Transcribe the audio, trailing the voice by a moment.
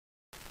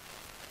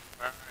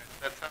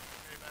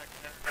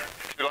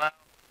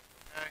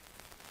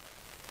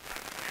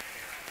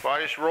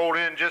I just rolled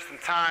in just in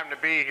time to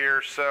be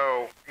here,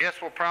 so I guess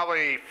we'll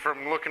probably,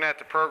 from looking at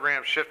the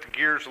program, shift the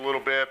gears a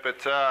little bit, but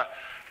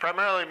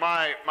primarily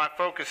my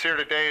focus here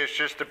today is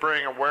just to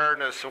bring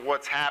awareness of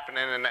what's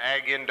happening in the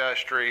ag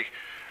industry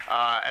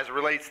as it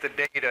relates to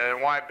data.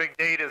 And why big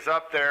data is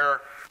up there,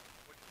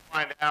 what you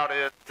find out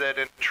is that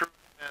in true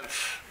sense,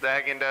 the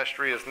ag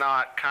industry has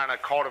not kind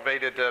of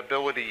cultivated the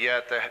ability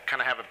yet to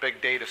kind of have a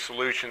big data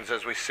solutions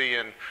as we see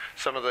in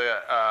some of the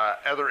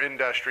other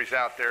industries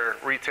out there,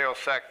 retail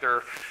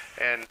sector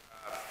and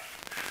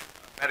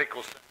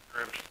medical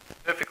sector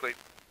specifically.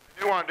 What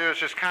I do want to do is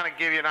just kind of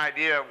give you an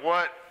idea of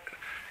what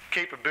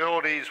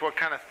capabilities, what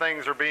kind of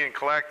things are being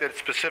collected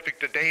specific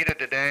to data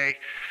today.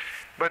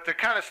 But to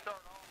kind of start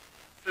off,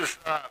 this is,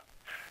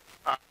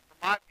 from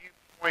my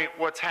viewpoint,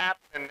 what's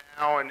happening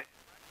now, and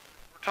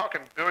we're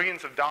talking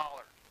billions of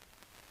dollars.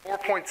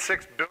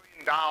 $4.6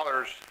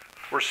 billion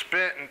were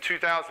spent in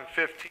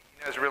 2015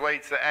 as it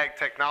relates to ag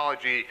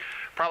technology.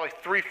 Probably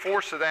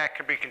 3/4 of that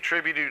can be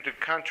contributed to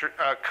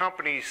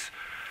companies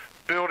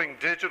building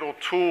digital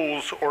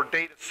tools or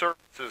data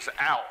services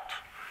out.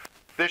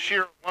 This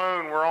year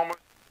alone, we're almost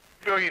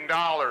 $2 billion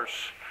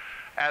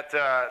at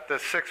the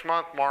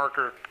 6-month mark,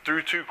 or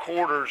through 2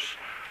 quarters.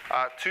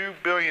 $2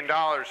 billion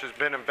has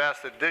been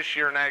invested this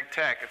year in ag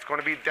tech. It's going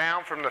to be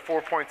down from the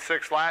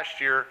 4.6 last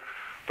year,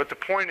 but the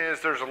point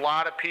is there's a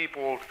lot of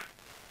people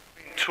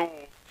using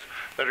tools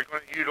that are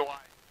going to utilize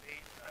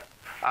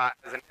data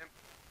as an input.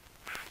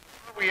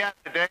 Where we at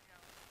today,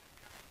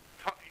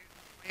 I'll use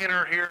the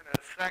planner here in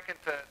a second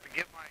to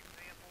give my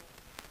example.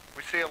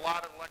 We see a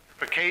lot of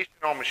electrification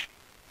on machines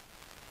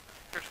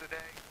today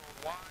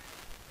worldwide.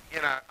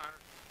 Again, I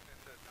understand that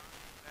the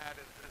adoption of that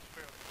is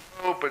fairly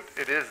low, but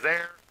it is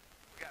there.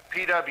 We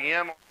got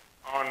PWM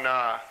on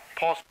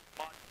pulse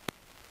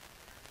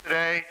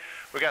today.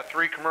 We got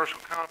 3 commercial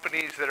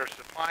companies that are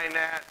supplying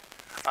that.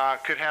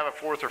 Could have a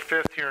 4th or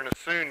 5th here in a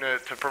soon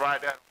to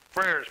provide that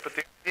on sprayers. But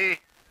the idea is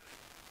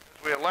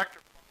as we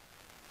electrify,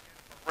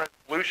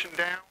 resolution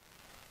down,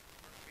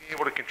 we're be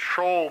able to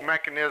control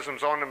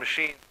mechanisms on the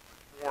machine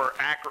more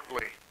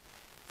accurately.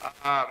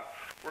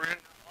 We're in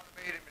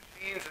automated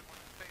machines, and when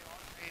I say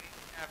automating,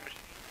 we have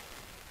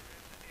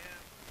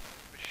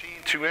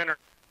machine to internet.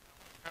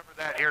 I'll cover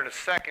that here in a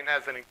second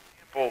as an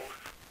example.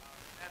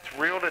 That's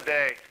real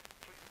today.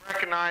 Please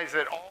recognize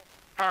that all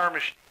power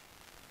machines,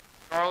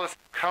 regardless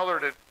of color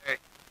today,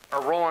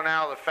 are rolling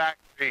out of the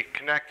factory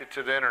connected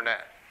to the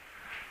internet.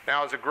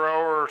 Now, as a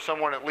grower or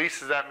someone that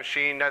leases that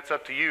machine, that's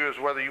up to you as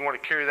whether you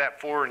want to carry that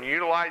forward and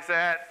utilize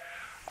that.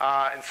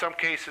 In some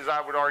cases,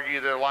 I would argue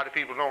that a lot of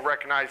people don't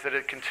recognize that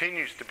it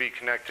continues to be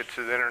connected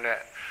to the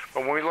internet.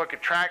 But when we look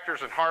at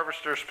tractors and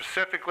harvesters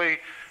specifically,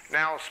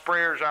 now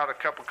sprayers out, a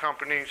couple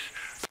companies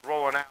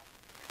rolling out.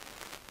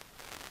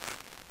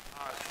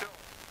 Still,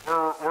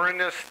 we're in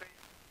this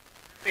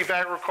prescriptive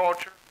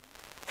agriculture.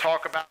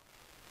 Talk about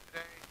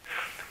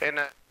today, and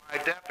my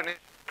definition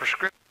of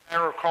prescriptive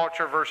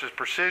agriculture versus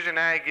precision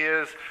ag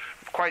is,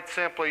 quite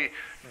simply,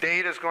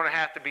 data is going to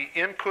have to be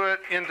input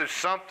into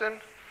something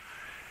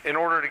in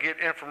order to get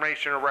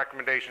information or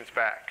recommendations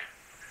back.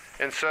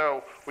 And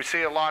so we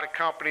see a lot of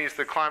companies,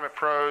 the Climate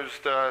Pros,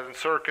 and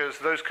Circus,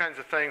 those kinds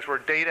of things where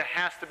data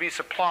has to be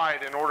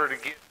supplied in order to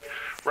get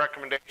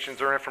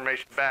recommendations or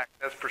information back.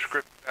 That's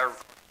prescriptive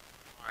agriculture.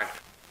 A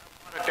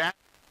lot of data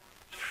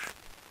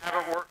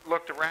haven't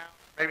looked around,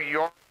 maybe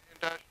you are in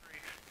the industry,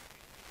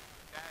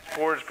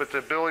 dashboards, but the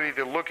ability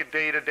to look at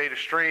data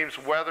streams,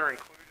 weather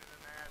included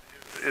in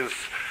that, is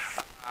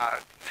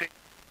continuing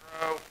to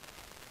grow. We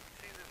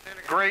see this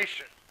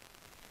integration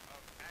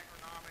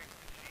agronomic,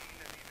 machine,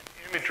 and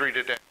even imagery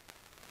today. You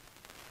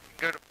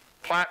can go to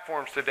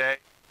platforms today,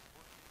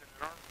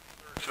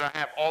 and I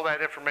have all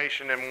that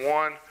information in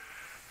one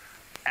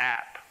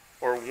app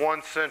or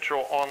one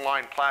central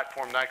online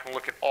platform that I can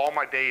look at all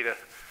my data,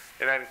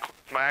 and that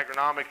includes my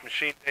agronomic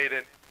machine data,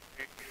 and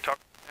we can talk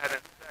about that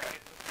in a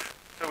second.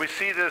 So we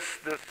see this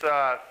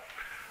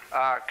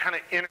kind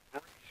of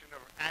integration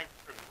of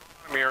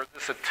agronomy, or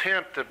this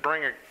attempt to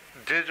bring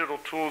digital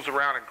tools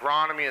around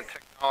agronomy and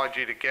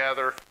technology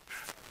together.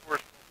 Of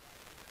course,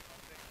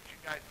 you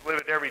guys live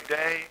it every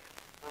day.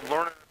 We're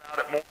learning about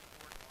it more.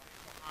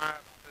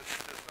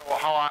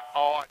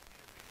 All behind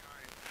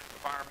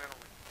environmental.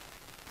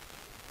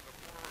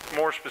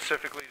 More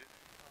specifically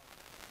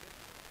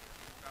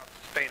about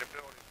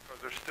sustainability,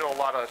 because there's still a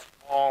lot of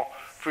small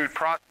food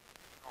processing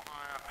in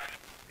Ohio.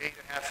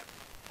 Data has to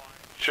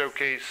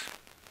showcase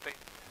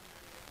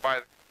by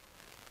the.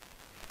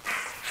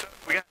 So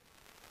we got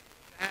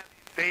to have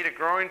these data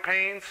growing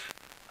pains.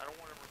 I don't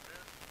want to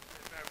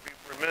be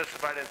remiss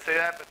if I didn't say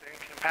that, but the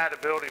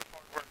incompatibility of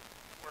hardware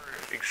where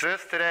it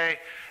exists today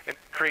and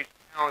creates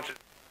challenges in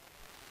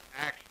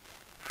action.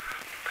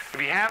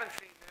 If you haven't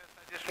seen this,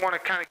 I just want to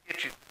kind of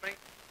get you thinking.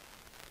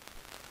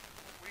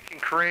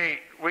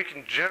 We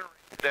can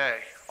generate today.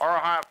 Our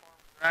Ohio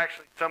farmers are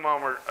actually, some of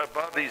them are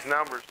above these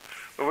numbers,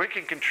 but we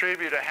can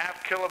contribute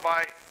 0.5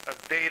 kilobyte of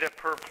data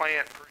per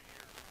plant per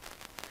year.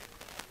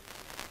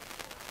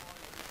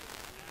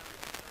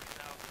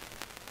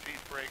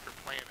 Seeds per acre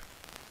planted.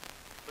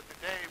 But the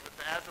today with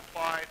the as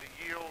applied, the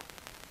yield,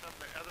 some of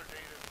the other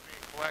data that's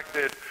being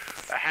collected,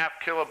 a half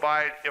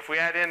kilobyte. If we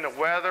add in the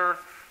weather,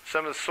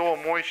 some of the soil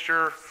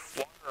moisture,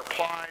 water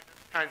applied,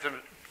 kinds of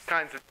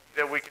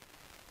that we can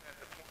at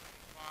the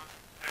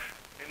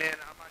 25. And then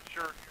I'm not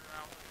sure here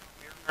out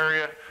in your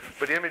area,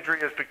 but imagery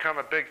has become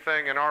a big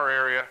thing in our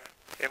area,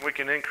 and we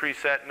can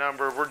increase that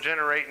number. We're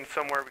generating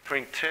somewhere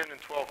between 10 and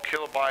 12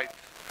 kilobytes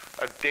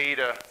of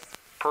data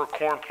per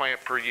corn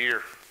plant per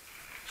year.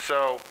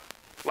 So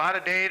a lot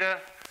of data,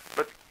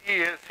 but the key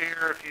is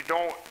here, if you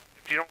don't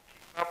keep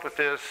up with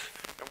this,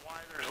 and why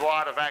there's a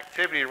lot of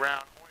activity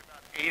around, only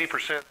about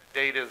 80% of the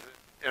data is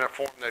in a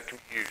form that can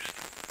be used.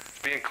 It's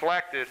being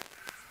collected,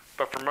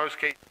 but for most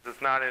cases,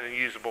 it's not in a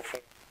usable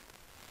form.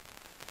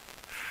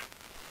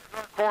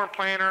 There's our corn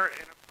planter,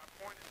 and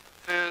my point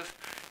is,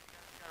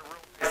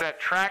 is that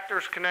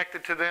tractor's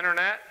connected to the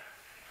internet,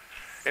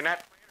 and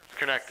that planter's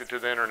connected to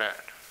the internet.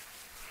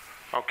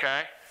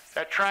 Okay?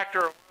 That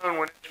tractor alone,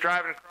 when it's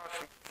driving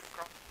across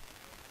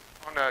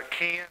on the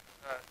can,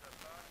 the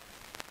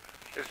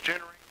bus, is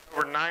generating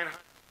over 900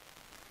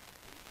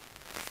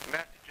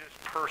 messages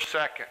per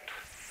second.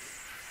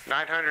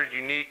 900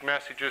 unique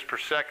messages per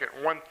second.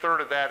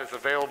 1/3 of that is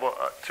available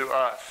to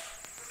us.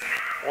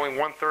 Only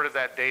 1/3 of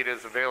that data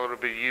is available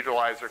to be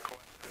utilized or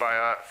collected by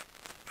us.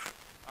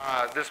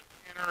 This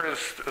planter is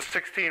a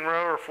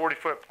 16-row or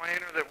 40-foot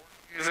planter that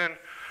we're using.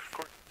 Of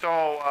course, it's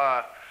all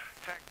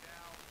teched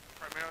out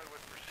primarily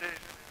with precision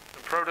and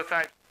some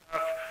prototype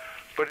stuff,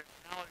 but in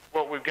reality,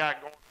 what we've got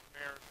going on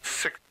there is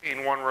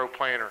 16 one-row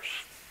planters.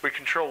 We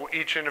control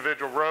each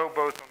individual row,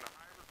 both on the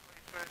hybrid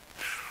placement,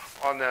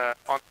 on the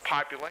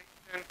population,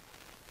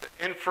 the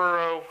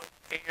in-furrow,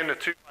 and the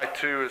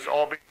 2x2 is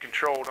all being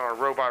controlled on a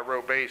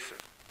row-by-row basis.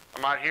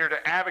 I'm not here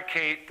to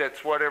advocate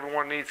that's what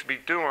everyone needs to be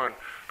doing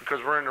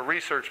because we're in the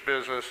research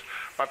business.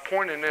 My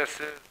point in this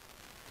is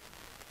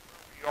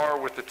where we are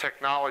with the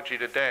technology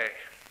today.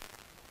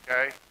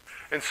 Okay?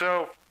 And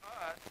so,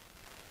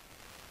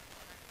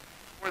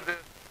 with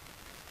this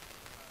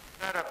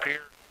setup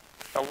here,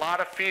 a lot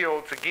of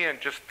fields, again,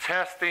 just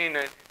testing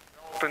and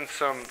developing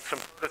some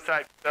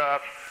prototype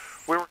stuff.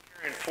 We were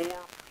carrying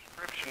 4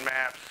 prescription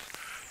maps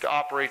to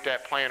operate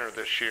that planter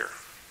this year.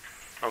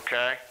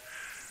 Okay?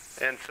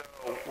 And so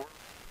we're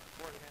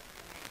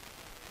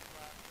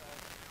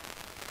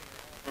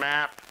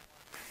map,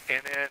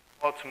 and then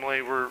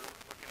ultimately we're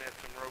looking at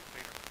some row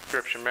cleaner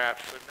prescription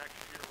maps. So next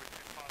year we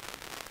could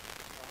possibly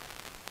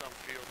some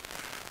fields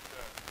to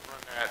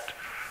run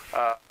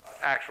that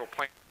actual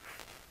planter.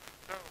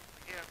 So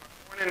again, my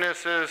point in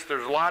this is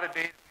there's a lot of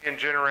data being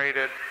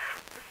generated.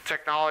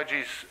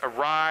 Technology's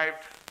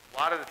arrived. A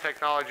lot of the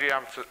technology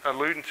I'm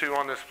alluding to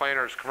on this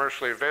planter is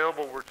commercially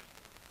available. We're just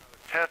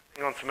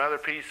testing on some other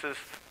pieces,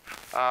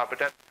 but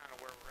that's kind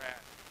of where we're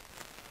at.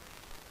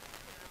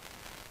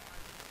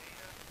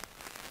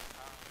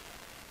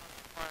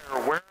 You're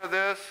aware of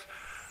this,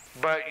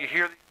 but you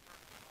hear these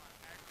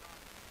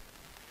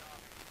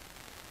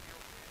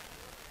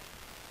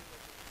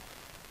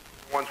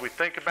ones we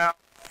think about.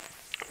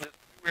 This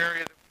new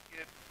area that we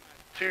get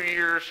 2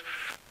 years,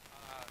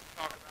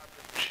 talk about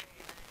the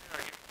machine. I'll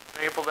give you an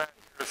example of that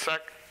in a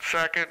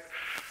second,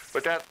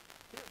 but that's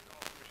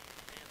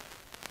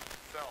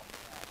itself.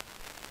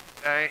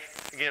 Okay?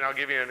 Again, I'll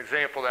give you an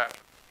example of that.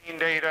 Machine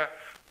data,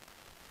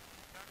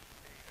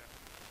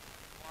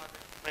 a lot of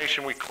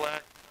information we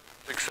collect,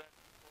 successfully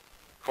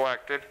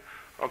collected,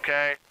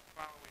 okay?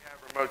 Finally, we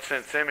have remote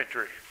sense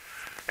imagery.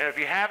 And if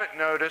you haven't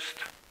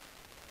noticed,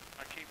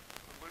 I keep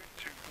alluding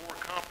to 4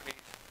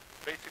 companies.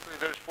 Basically,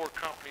 those 4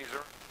 companies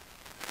are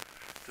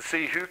to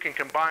see who can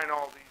combine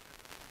all these.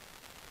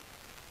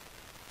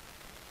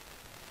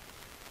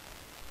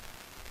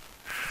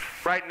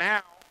 Right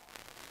now,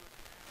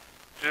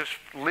 just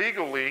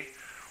legally,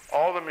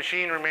 all the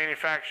machinery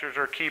manufacturers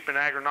are keeping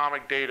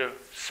agronomic data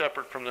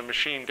separate from the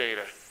machine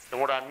data. And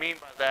what I mean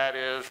by that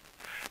is,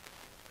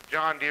 the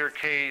John Deere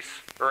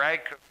case or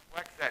AGCO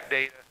collects that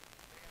data,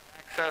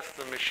 they have access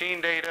to the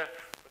machine data,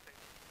 but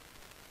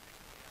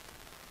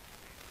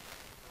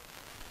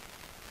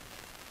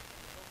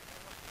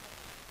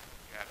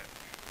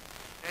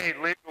they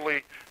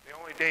legally, the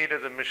only data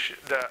the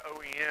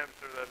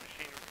OEMs or the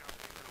machinery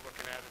companies are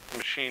looking at is the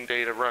machine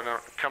data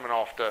coming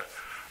off the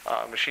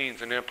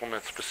machines and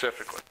implements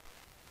specifically.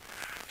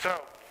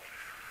 So,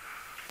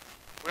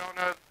 we all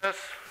know this,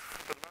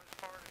 for the most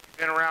part, if you've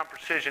been around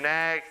precision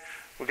ag,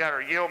 we got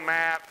our yield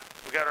map,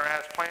 we got our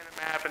as planted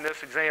map, and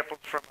this example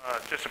is from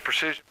just a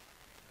precision,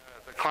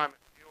 the climate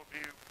field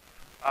view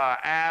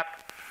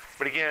app.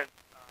 But again,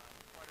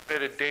 quite a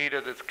bit of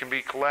data that can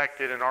be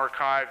collected and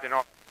archived and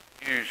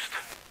used.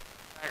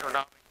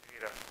 Agronomic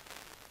data.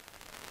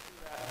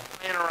 The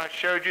planner I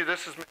showed you,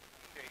 this is machine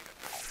data.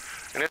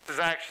 And this is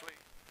actually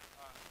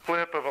a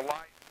clip of a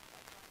light.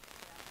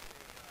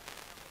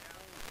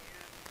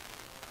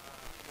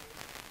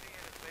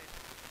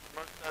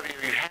 Most of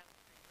you have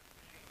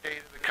machine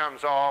data that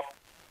comes off.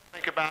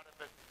 Think about it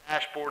as a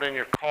dashboard in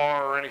your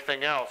car or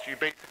anything else. You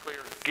basically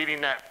are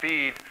getting that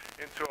feed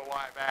into a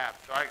live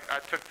app. So I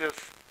took this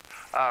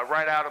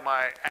right out of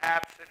my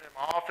app, sitting in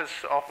my office,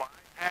 off my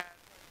iPad.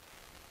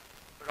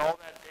 But all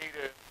that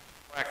data is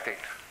collecting,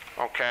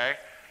 okay?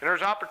 And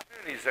there's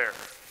opportunities there.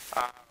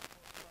 I'll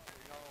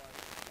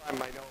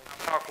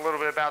talk a little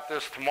bit about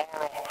this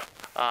tomorrow.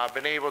 I've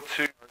been able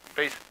to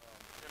basically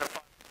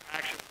identify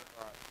actions in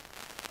the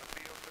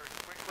field very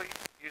quickly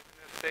using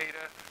this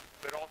data,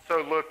 but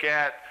also look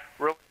at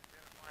really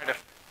identifying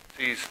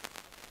efficiencies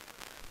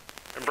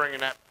and bringing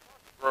that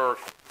grower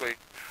quickly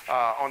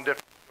on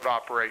different field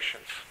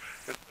operations.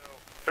 And so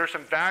there's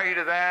some value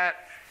to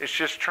that. It's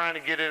just trying to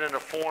get it in a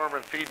form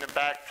and feeding it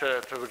back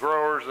to the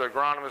growers, the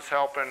agronomists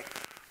helping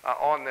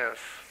on this.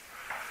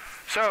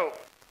 So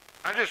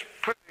I just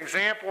put an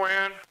example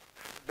in.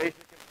 Basic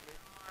information.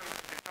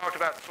 We talked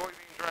about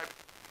soybeans right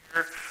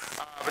here,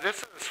 but this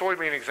is a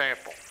soybean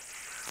example.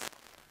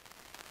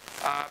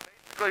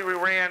 Basically, we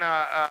ran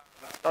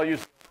I'll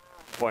use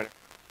point.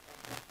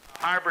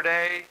 Hybrid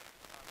A.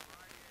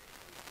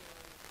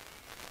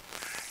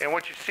 And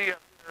what you see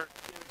up there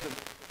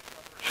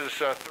is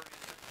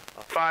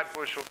 35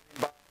 bushel.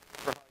 So 5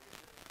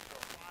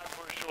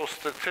 bushel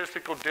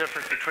statistical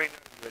difference between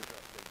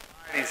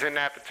varieties in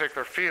that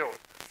particular field.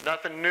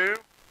 Nothing new.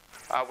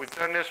 We've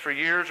done this for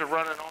years of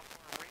running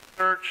on-farm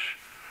research.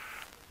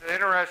 The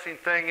interesting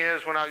thing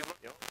is when I look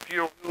at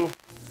fuel, we're at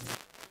 17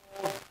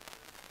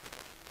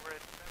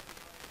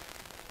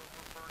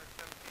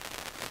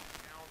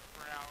 gallons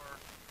per hour,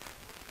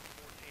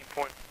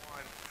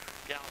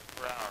 14.1 gallons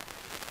per hour.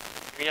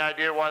 Any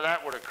idea why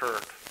that would occur?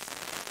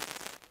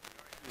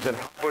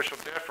 Bushel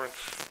difference.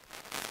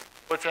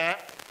 What's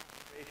that?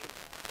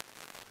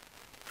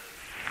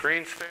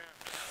 Green stems.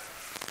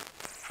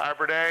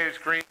 Hybrid A is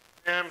green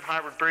stem,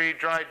 hybrid B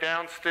dry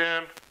down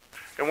stem.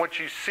 And what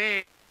you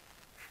see,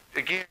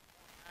 again,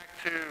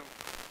 back to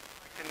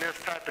in this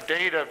type of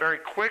data, very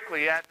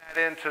quickly add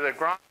that into the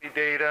agronomy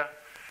data.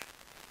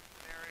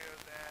 Scenario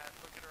that,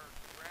 look at our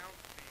ground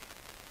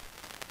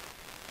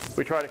speed.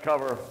 We try to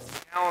cover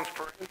gallons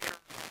per acre.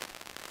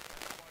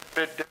 Quite a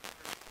bit different.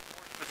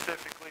 More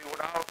specifically,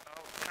 what I'll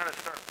kind of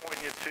start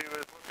pointing you to is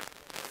look at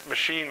the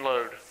machine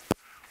load.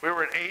 We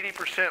were at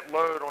 80%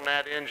 load on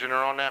that engine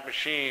or on that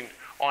machine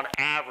on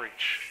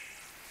average.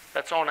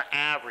 That's on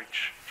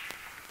average.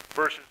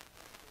 Versus,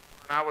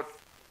 and I would,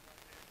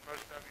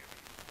 most of you,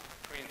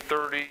 between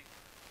 30 your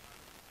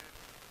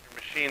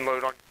machine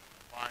load on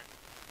your line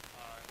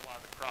in a lot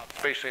of the crops,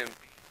 especially in beef.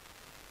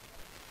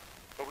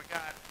 But we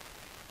got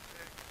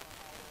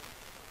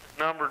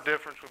the number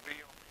difference would be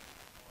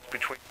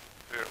between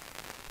the two.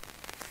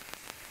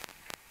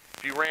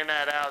 If you ran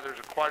that out, there's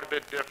quite a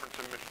bit difference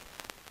in machine.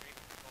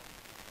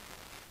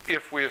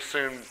 If we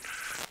assume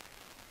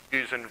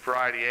using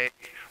variety A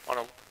on a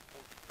large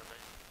portion of it.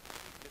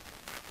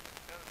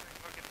 Another thing,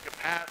 look at the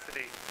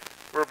capacity.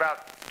 We're about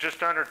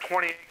just under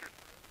 20 acres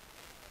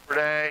per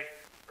day,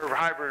 or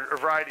hybrid or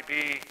variety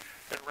B,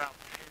 and around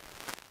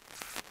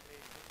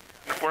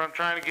 10. What I'm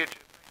trying to get you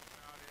to think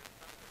about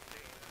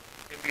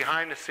is in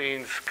behind the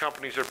scenes,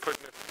 companies are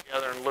putting this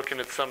together and looking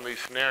at some of these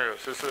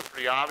scenarios. This is a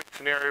pretty obvious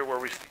scenario where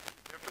we see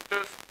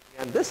differences.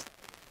 And this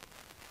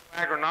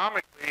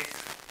agronomically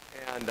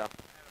and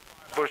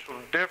bushel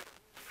difference.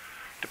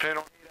 Depending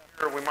on the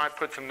year, we might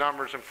put some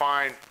numbers and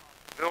find,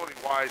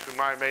 ability-wise, we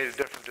might have made a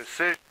different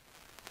decision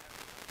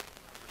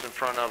in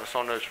front of us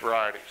on those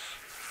varieties.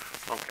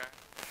 Okay.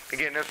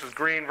 Again, this is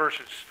green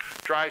versus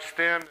dry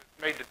stem. It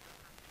made the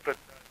difference, but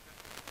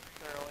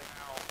necessarily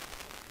how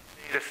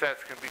data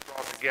sets can be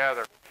brought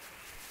together.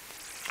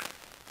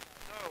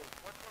 So,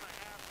 what's going to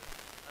happen?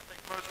 I think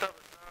most of us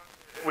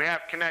know we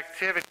have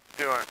connectivity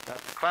doing.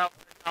 That's cloud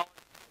technology.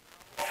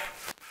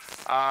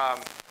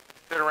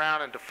 Sit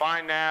around and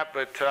define that,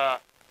 but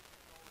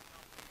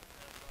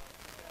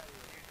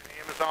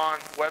Amazon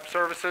Web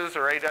Services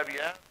or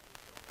AWS,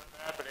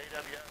 but AWS is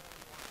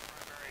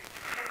primary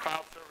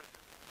cloud services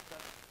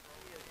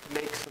to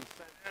make some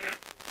sense.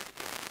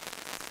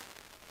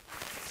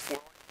 We'll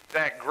see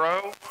that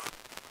grow,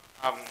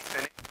 an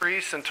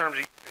increase in terms of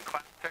using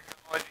cloud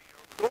technology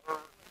over at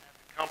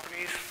the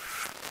companies.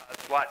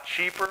 It's a lot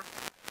cheaper.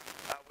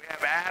 We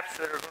have apps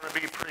that are going to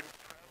be pretty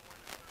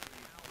prevalent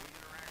in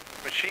interact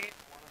with machines.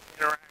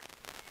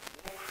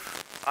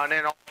 And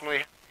then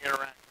ultimately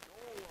interact.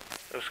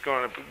 It's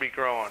going to be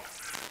growing.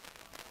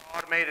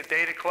 Automated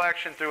data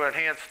collection through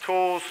enhanced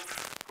tools.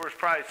 Of course,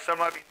 probably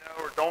some of you know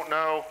or don't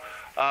know,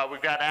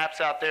 we've got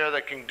apps out there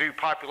that can do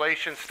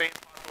populations, state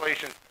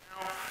populations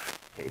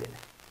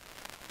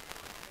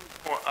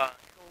now.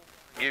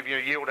 Give you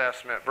a yield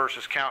estimate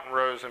versus counting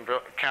rows and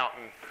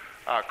counting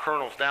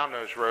kernels down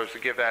those rows to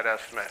give that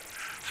estimate.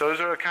 So those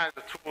are the kinds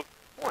of tools.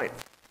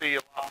 See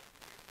a lot.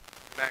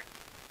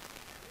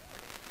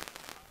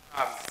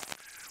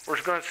 We're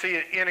going to see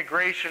an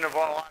integration of a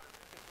lot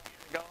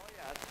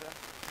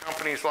of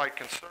companies like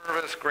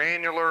Conservis,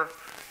 Granular,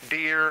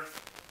 Deere,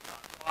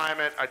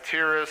 Climate,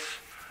 Itiris.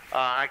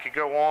 I could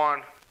go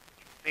on.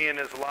 Seeing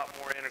there's a lot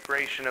more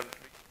integration of the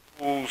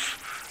tools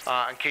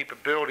and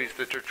capabilities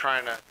that they're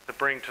trying to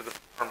bring to the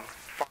farm.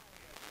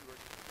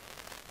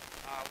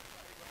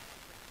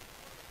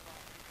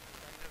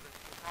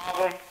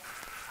 Problem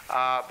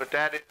but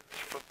that is,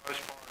 for the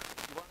most part,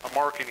 a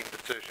marketing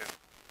decision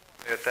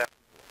at that.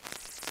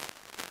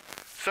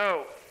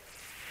 So,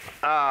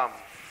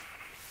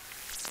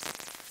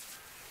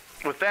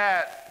 with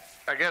that,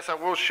 I guess I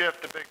will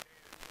shift to big data.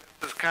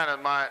 This is kind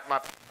of my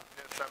I've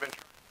been So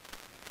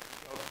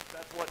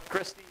that's what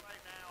Christie right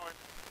now in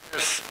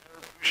this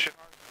evolution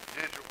of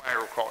digital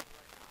agriculture.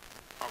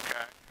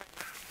 Okay.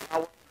 Now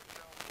we're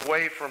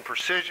away from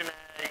precision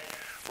ag.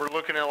 We're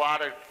looking at a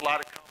lot of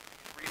companies,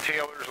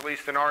 retailers, at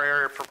least in our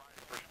area, providing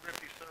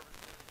prescriptive services,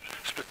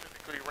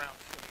 specifically around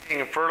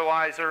seeding and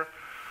fertilizer.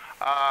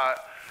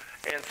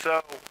 And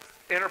so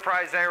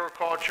enterprise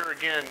agriculture,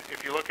 again,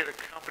 if you look at a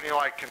company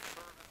like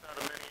Conservative out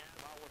of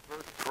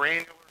Minneapolis,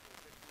 granular,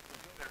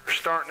 they're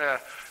starting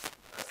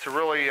to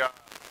really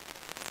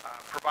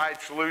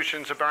provide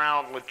solutions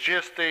around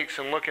logistics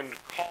and looking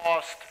at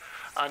cost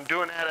and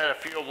doing that at a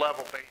field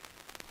level basis.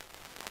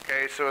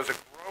 Okay, so as a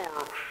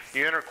grower,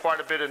 you enter quite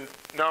a bit of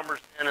numbers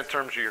in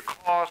terms of your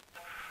cost.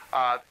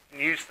 You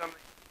use something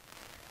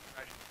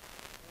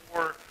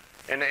more,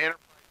 and the enterprise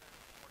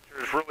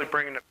agriculture is really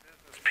bringing the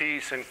business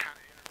piece and kind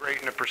of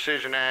integrating the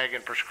precision ag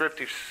and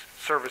prescriptive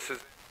services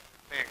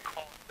and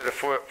cost at a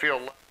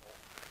field level.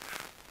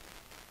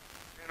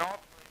 And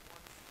ultimately,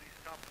 once these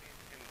companies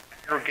can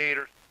aggregate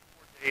or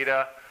store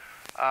data,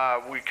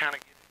 we kind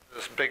of get into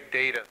this big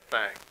data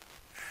thing.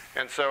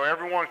 And so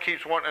everyone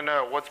keeps wanting to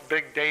know, what's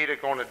big data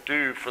going to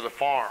do for the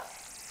farm,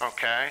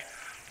 okay?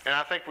 And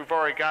I think we've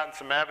already gotten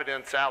some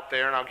evidence out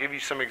there, and I'll give you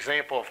some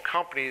example of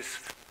companies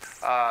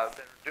that are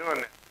doing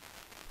it.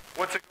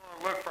 What's it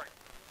going to look like in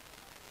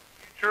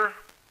the future?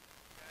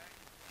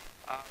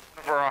 One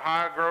of our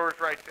Ohio growers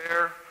right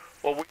there,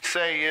 what we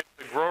say is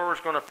the grower's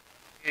going to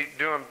be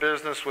doing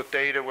business with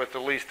data with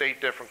at least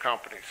 8 different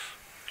companies.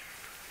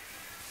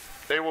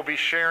 They will be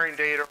sharing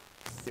data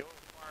in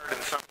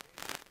some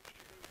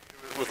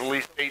with at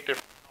least 8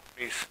 different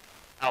companies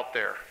out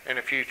there in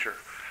the future.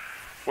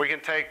 We can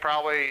take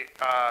probably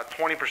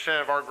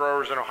 20% of our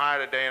growers in Ohio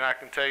today, and I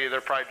can tell you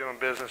they're probably doing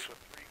business with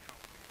 3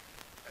 companies.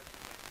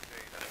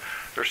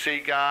 Their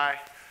seed guy,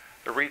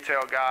 the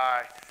retail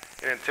guy,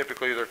 and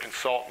typically their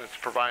consultants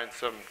providing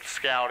some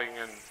scouting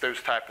and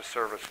those type of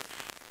services.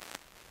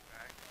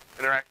 Okay?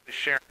 And they're actually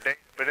sharing data.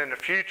 But in the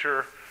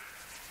future,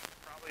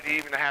 probably to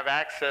even have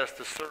access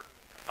to certain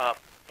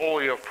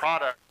portfolio of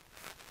products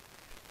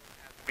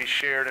have to be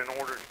shared in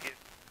order to get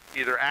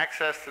either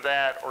access to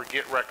that or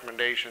get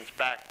recommendations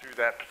back through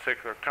that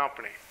particular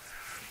company.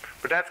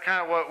 But that's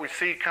kind of what we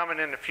see coming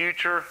in the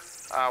future.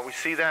 We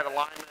see that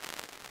alignment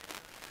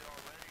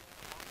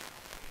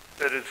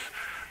that is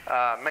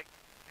making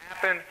it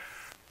happen,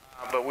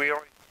 but we are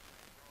growing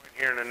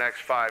here in the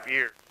next 5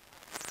 years.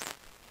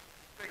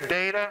 Big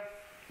data.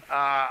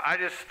 I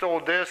just stole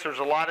this. There's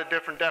a lot of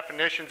different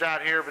definitions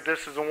out here, but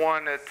this is the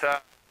one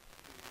that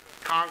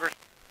Congress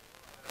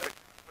put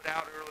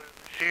out earlier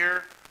this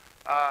year.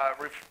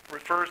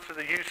 Refers to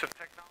the use of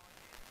technology.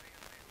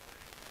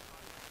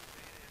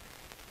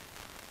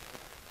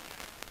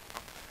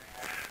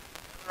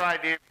 Another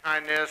idea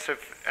behind this,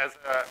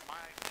 my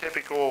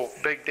typical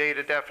big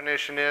data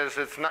definition is,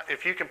 it's not,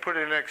 if you can put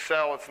it in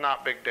Excel, it's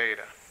not big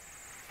data,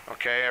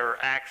 okay, or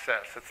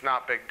Access, it's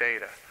not big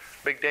data.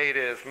 Big data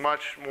is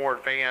much more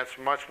advanced,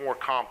 much more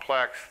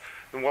complex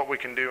than what we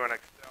can do in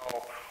Excel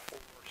or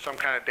some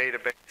kind of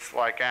database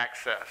like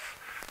Access.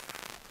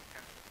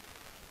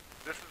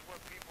 This is what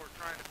people are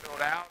trying to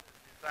build out,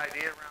 this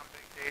idea around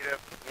big data.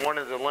 One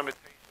of the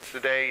limitations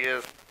today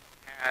is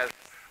has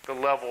the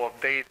level of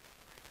data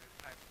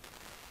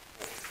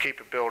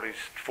capabilities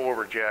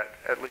forward yet,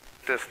 at least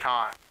at this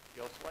time.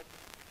 The key thing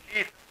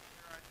here,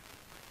 I just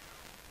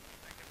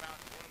think about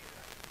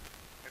data,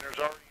 and there's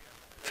already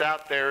evidence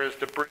out there, is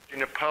the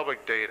bridging of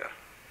public data.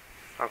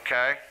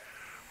 Okay?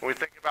 When we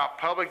think about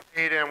public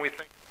data and we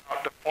think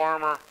about the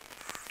farmer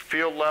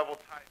field level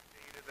type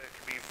data that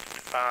can be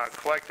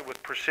collected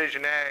with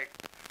precision ag,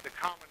 the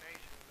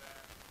combination of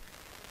that is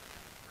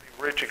a pretty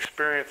rich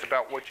experience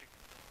about what you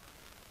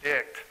can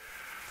predict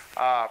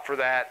for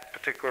that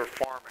particular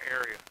farm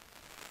area.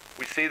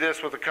 We see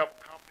this with a couple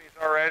companies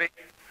already.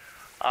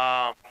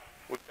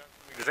 We've done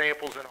some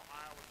examples in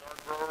Ohio with our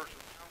growers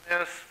around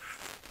this.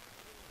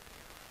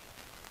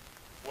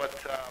 What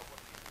when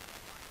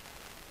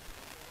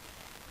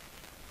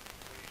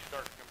you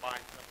start to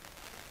combine some.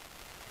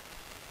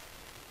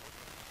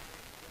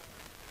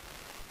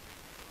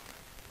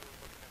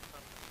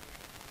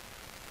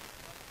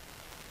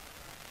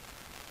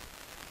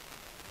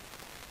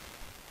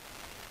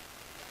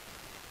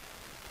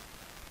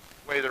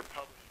 Way they're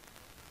published.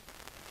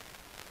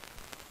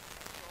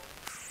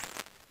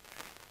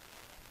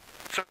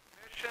 So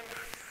mission,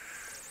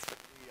 the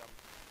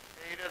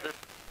data that's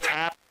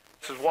happening.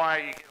 This is why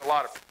you get a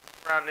lot of people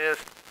around this.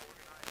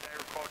 Organized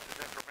agriculture's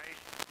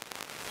information.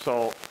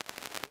 So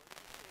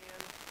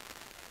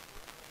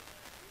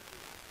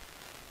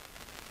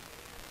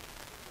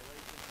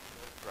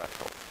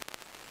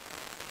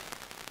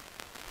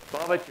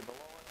above it, you're below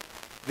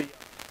it.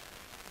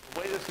 The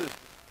way this is,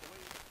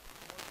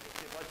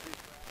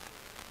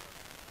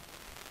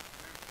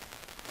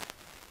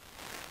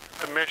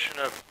 submission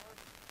of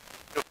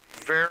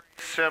very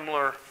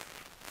similar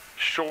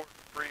short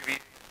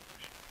abbreviation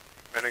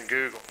in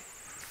Google.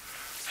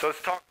 So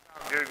let's talk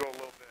about Google a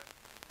little bit.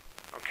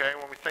 Okay,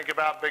 when we think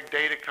about big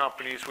data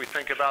companies, we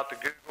think about the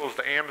Googles,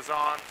 the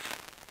Amazons,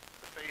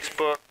 the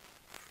Facebook,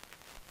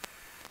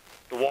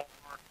 the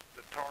Walmart,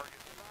 the Target.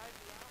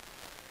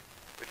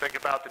 We think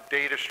about the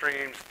data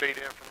streams,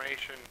 data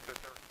information that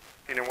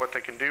they're, what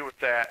they can do with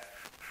that.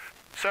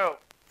 So,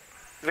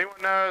 does anyone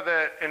know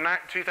that in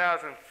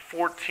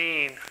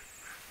 2014,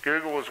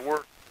 Google was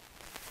worth,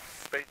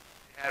 basically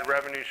had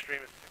revenue stream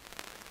of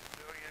 $6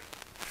 billion.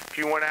 If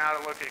you went out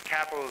and looked at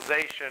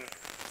capitalization,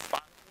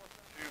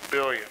 $5.2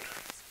 billion.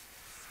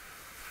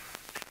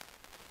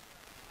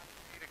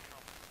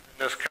 In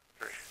this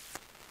country,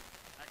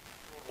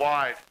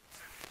 worldwide,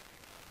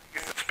 you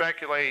can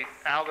speculate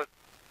out of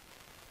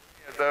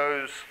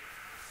those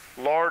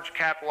large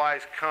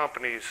capitalized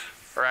companies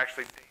are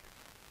actually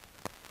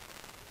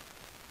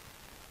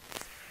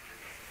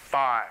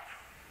 5.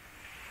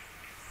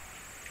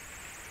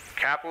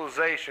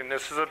 Capitalization,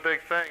 this is a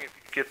big thing if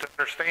you get to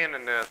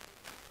understanding this.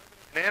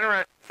 The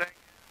interesting thing,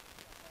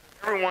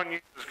 everyone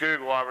uses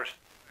Google, I was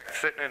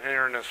sitting in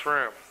here in this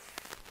room.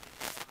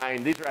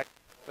 And these are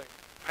actually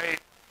Paid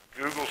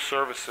Google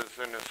services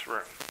in this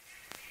room.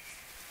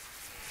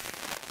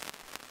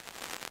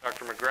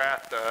 Dr.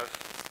 McGrath does.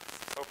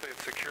 Hopefully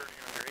it's security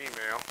on your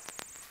email.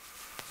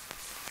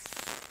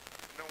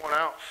 No one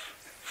else.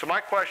 So my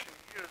question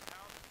to you is,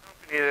 how does a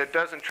company that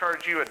doesn't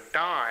charge you a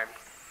dime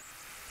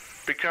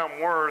become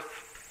worth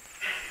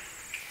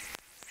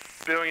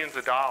billions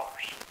of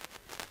dollars?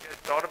 You guys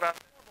thought about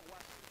that?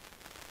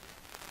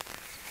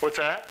 What's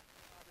that?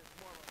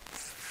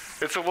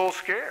 It's a little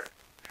scared.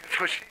 That's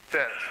what she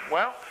says.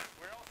 Well,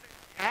 we're all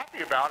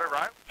happy about it,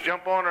 right?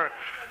 Jump on or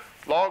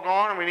log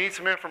on and we need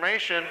some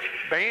information.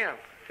 Bam.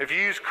 If you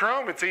use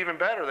Chrome, it's even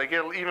better. They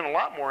get even a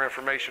lot more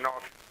information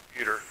off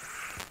your computer.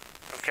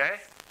 Okay?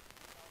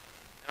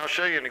 And I'll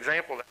show you an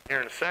example of that here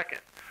in a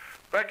second.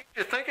 But I get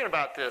you thinking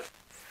about this.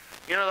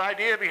 You know, the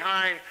idea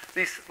behind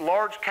these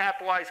large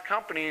capitalized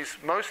companies,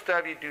 most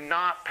of you do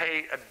not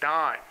pay a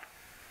dime.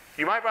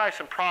 You might buy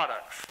some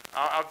products.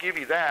 I'll give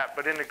you that.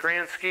 But in the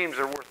grand schemes,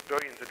 they're worth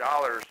billions of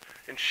dollars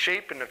in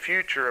shaping the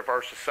future of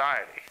our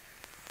society.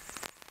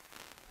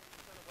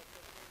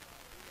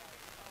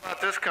 How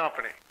about this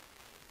company?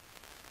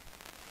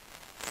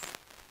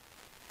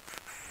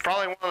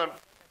 Probably one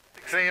of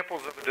the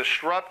examples of a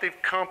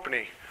disruptive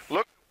company.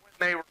 Look at when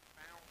they were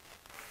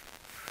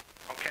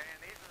founded. Okay,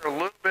 and these are a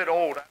little bit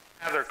old. I don't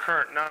have their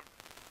current number.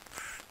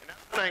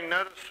 Another thing,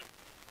 notice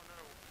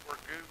where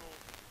Google,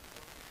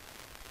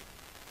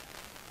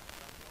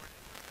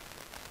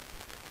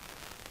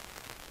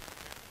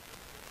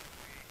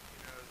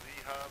 the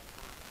hub.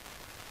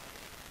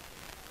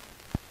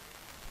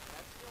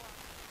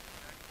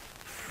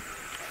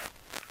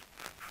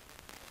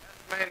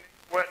 Estimating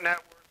what net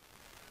worth.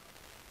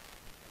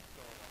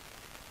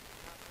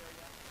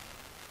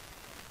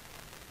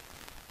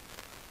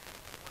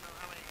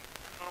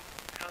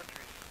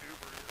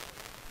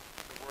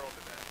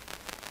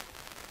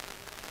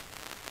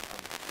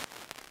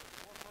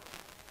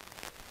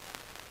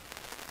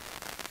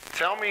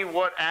 Tell me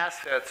what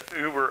assets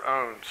Uber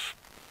owns.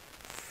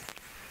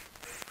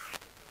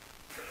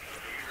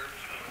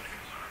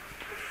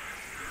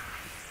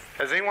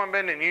 Has anyone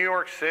been to New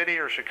York City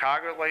or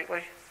Chicago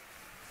lately?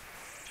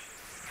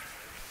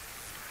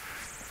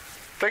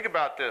 Think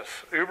about this.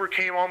 Uber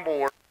came on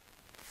board.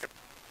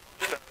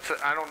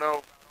 I don't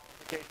know.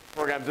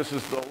 programs. This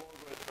is the logo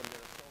from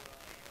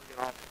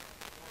Minnesota.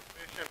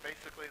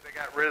 Basically, they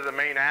got rid of the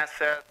main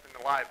assets and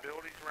the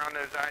liabilities around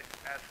those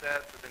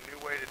assets with a new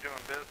way to doing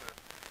business.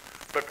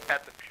 But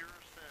at the pure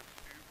sense,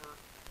 Uber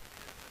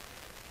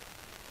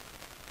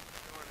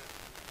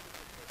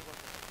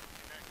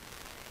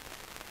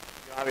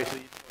is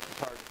obviously it's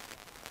hard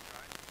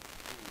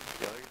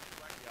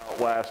out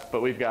west,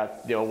 but we've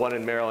got one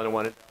in Maryland and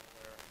one in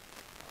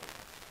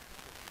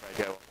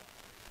Delaware.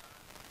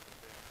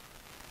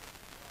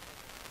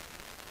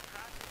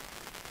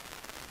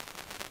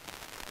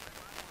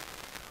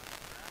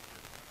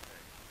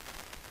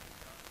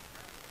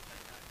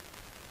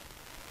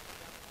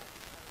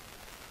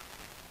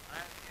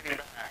 Okay.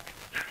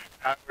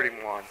 I already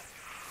won.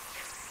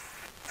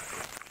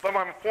 But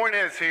my point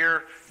is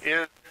here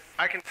is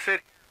I can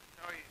sit here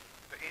and tell you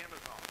the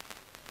Amazon.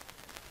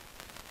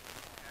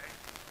 Okay?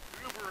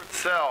 Uber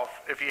itself,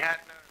 if you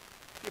hadn't known,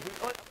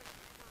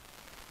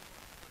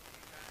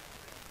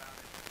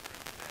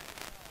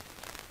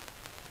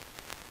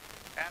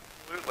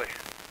 absolutely.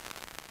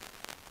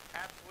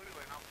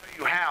 Absolutely. And I'll tell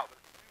you how.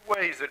 There's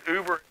 2 ways that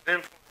Uber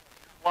influenced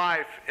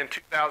life in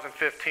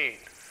 2015.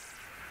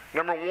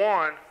 Number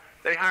 1,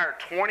 they hired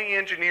 20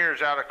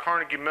 engineers out of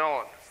Carnegie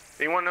Mellon.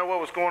 Anyone know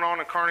what was going on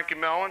in Carnegie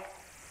Mellon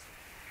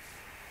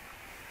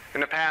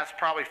in the past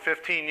probably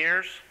 15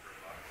 years?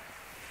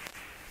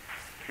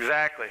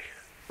 Exactly.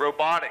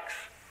 Robotics.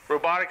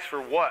 Robotics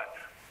for what?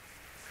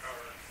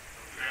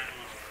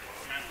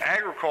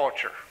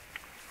 Agriculture.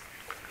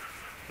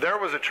 there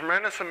was a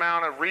tremendous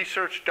amount of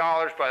research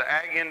dollars by the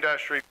ag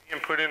industry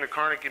being put into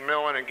Carnegie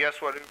Mellon, and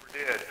guess what Uber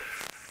did?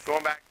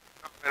 Going back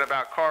to the comment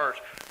about cars,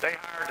 they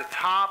hired the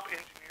top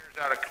engineers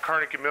out of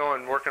Carnegie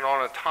Mellon working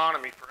on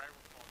autonomy for agriculture.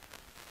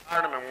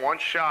 Hired them in one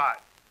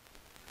shot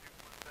to do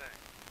one thing: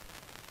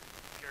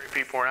 carry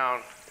people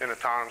around in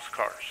autonomous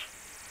cars.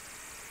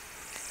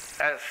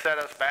 That has set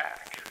us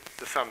back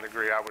to some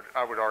degree,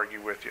 I would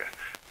argue with you.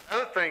 The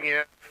other thing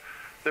is,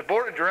 the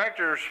board of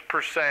directors,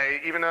 per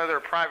se, even though they're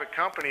a private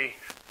company,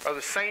 are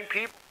the same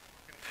people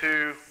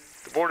to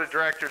the board of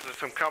directors of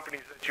some companies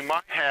that you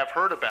might have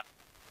heard about.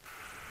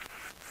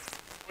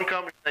 One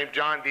company's named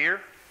John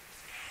Deere.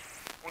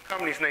 One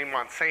company's named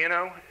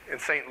Monsanto in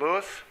St.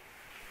 Louis.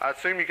 I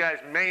assume you guys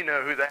may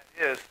know who that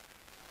is.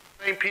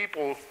 Same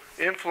people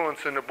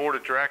influencing the board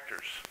of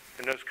directors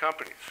in those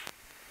companies.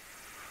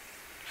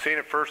 Seen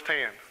it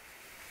firsthand.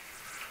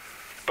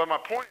 But my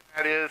point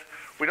in that is,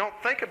 we don't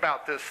think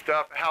about this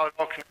stuff, how it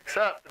all connects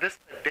up. But this is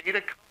the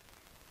data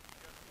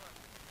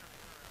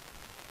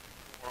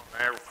on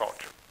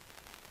agriculture.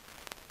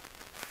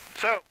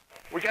 So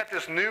we got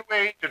this new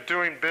age of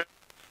doing business,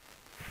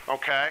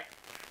 okay?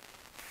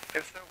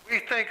 And so we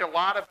think a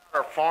lot about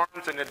our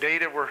farms and the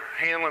data we're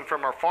handling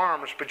from our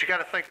farmers, but you got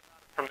to think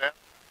about it from that.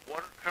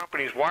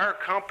 Why are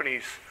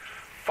companies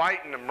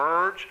fighting to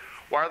merge?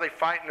 Why are they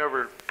fighting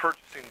over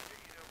purchasing data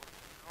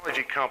with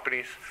technology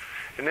companies?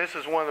 And this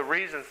is one of the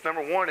reasons.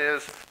 Number one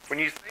is, when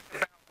you think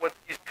about what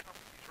these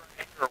companies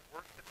right here are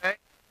worth today,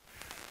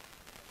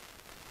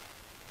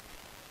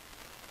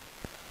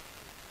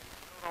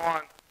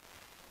 on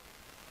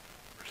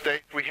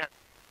stage, we have,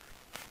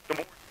 the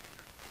more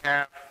users we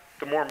have,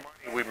 the more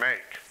money we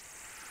make.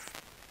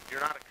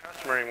 You're not a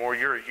customer anymore,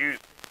 you're a user.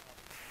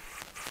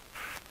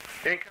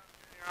 Income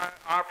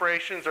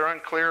operations are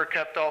unclear or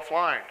kept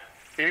offline.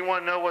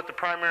 Anyone know what the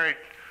primary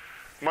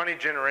money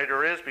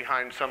generator is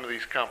behind some of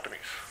these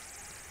companies?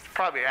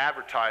 Probably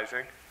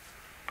advertising,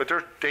 but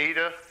there's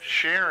data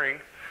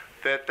sharing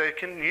that they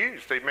can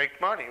use, they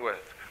make money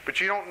with. But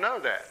you don't know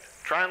that.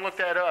 Try and look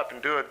that up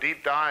and do a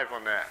deep dive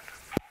on that.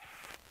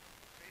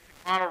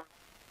 Basic model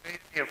data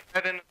being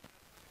fed into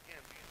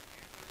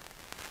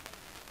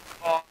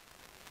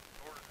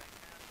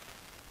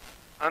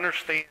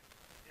understand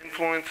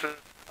influences,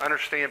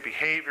 understand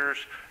behaviors,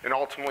 and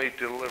ultimately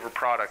deliver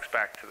products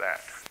back to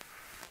that.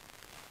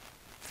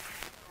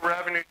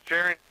 Revenue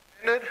sharing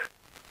ended.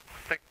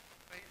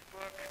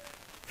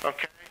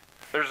 Okay,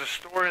 there's a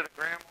story of the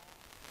grandma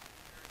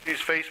who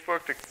used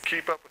Facebook to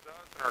keep up with us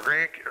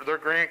and their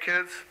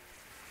grandkids.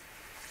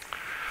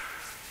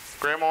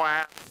 Grandma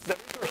asked, That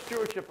was our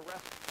stewardship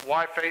arrest.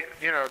 why,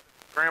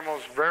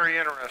 grandma's very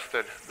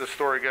interested, the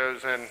story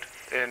goes, in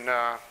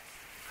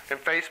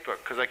Facebook,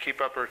 because I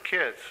keep up with her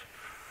kids.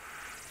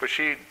 But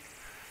she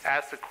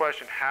asked the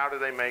question, how do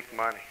they make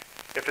money?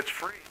 If it's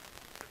free,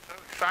 it's so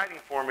exciting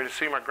for me to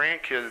see my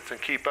grandkids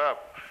and keep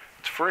up.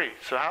 It's free,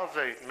 so how's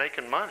they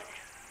making money?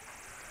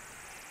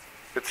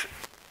 It's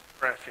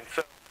interesting.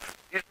 So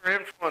these are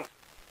influences.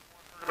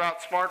 One heard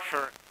about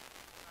smartphone,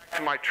 back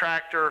to my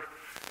tractor,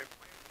 and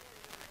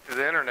to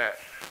the internet.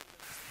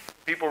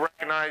 People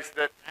recognize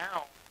that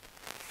now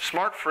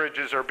smart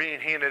fridges are being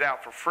handed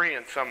out for free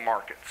in some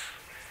markets.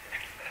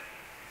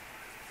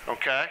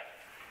 Okay?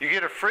 You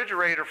get a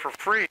refrigerator for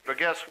free, but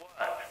guess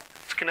what?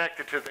 It's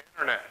connected to the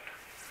internet.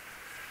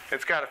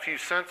 It's got a few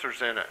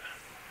sensors in it.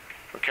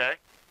 Okay?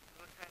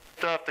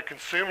 Stuff the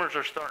consumers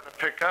are starting to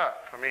pick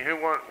up. I mean, who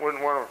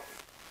wouldn't want a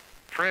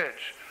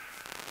fridge?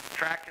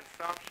 Track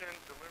consumption,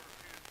 deliver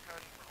food to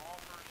customer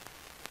offers.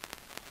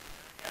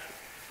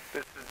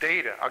 This is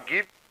data. I'll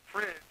give you a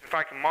fridge if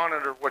I can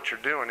monitor what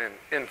you're doing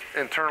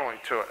internally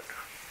to it.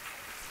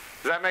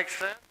 Does that make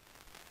sense?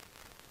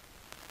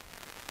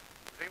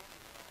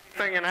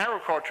 Anything in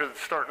agriculture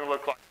that's starting to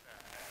look like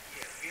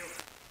that?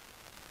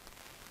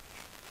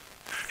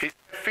 He said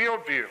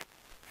field view.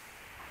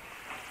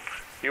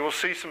 You will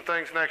see some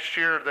things next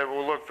year that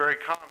will look very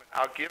common.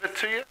 I'll give it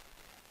to you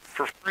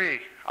for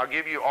free. I'll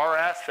give you our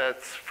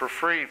assets for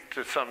free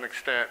to some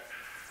extent,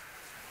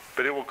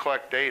 but it will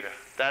collect data.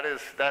 That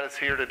is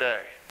here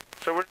today.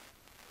 So we're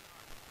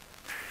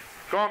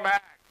going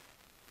back.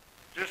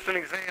 Just an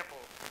example.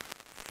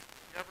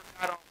 You ever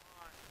got online,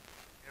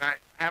 and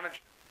I haven't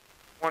shown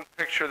one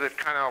picture that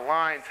kind of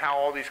aligns how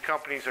all these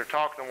companies are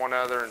talking to one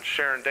another and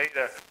sharing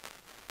data.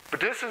 But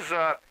this is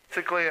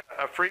basically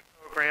a free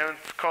program.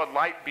 It's called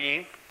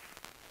Lightbeam.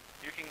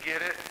 You can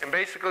get it, and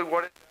basically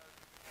what it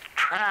does,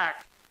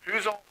 tracks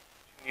who's on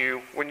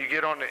you when you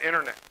get on the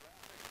internet.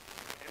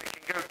 And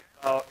it can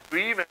go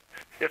even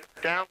if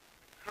down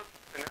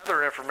and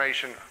other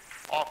information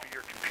off of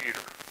your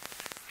computer.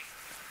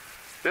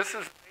 This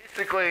is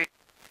basically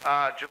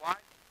July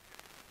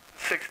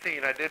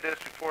 16. I did this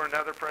before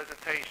another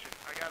presentation.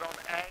 I got on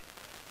the ag.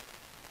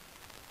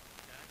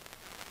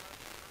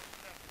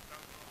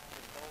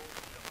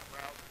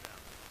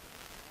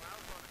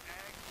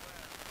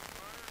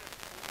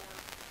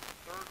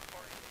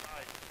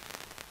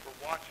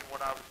 Watching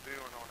what I was doing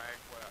on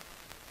AgWeb.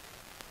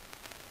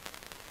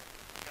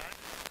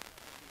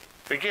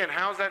 Okay? Again,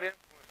 how's that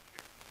influenced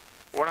you?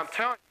 What I'm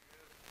telling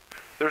you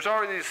is there's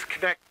already these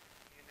connections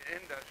in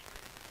the industry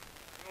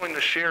willing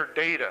to share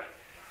data.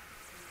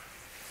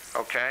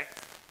 Okay?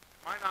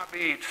 It might not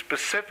be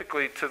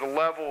specifically to the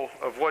level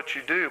of what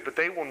you do, but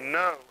they will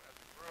know as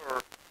a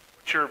grower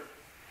what your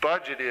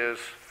budget is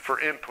for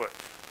input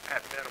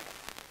at minimum.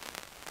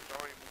 It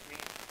already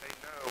means that they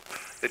know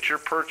that you're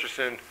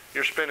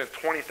spending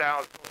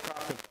 $20,000,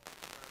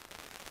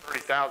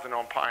 $30,000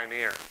 on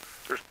Pioneer.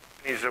 There's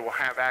companies that will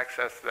have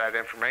access to that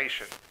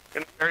information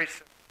in a very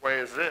simple way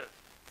as this.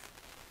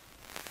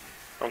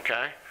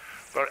 Okay?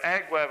 But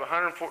AgWeb,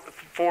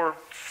 104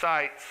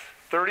 sites,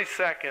 30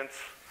 seconds,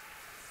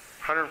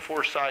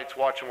 104 sites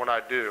watching what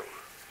I do.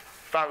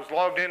 If I was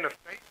logged into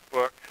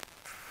Facebook,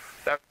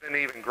 that would have been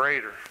even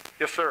greater.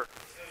 Yes, sir.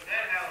 So is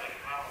that how like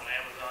if I'm on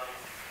Amazon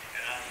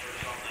and I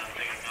search something I'm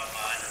thinking about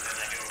buying and then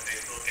I go on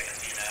Facebook and I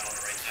see an ad on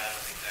the right side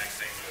of the exact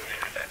same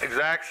thing?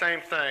 Exact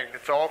same thing.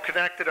 It's all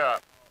connected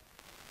up.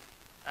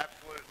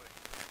 Absolutely.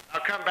 I'll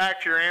come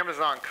back to your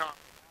Amazon comment.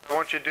 I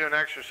want you to do an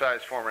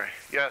exercise for me.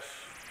 Yes.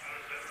 How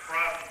does that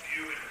private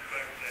viewing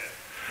affect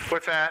that?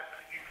 What's that?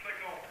 If you click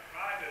on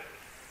private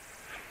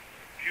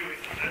viewing,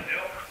 does that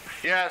help?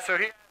 Yeah, so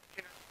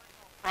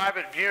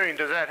private viewing,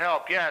 does that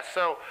help? Yes.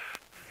 So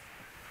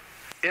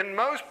in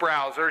most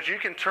browsers, you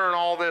can turn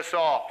all this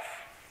off,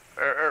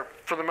 or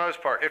for the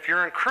most part. If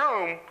you're in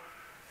Chrome,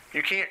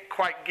 you can't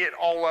quite get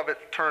all of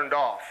it turned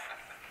off.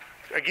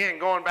 Again,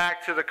 going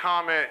back to the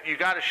comment, you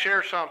got to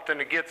share something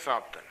to get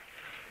something,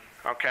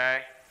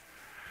 okay?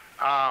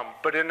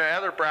 But in the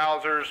other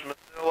browsers,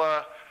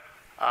 Mozilla,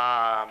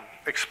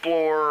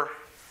 Explorer,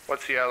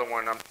 what's the other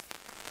one?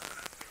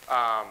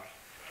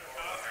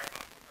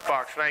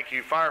 Firefox, thank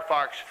you.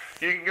 Firefox,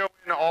 you can go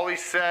into all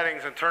these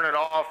settings and turn it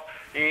off.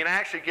 You can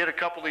actually get a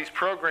couple of these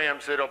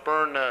programs that'll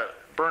burn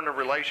the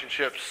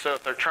relationships. So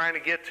if they're trying to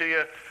get to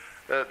you,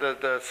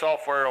 the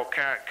software will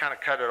kind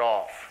of cut it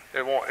off.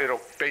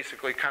 It'll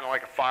basically kind of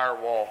like a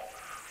firewall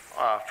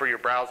for your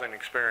browsing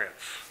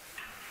experience.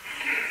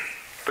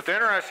 But the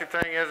interesting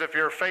thing is if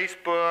you're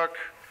Facebook,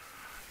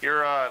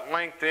 you're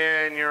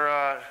LinkedIn,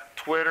 you're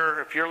Twitter,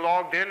 if you're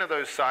logged into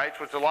those sites,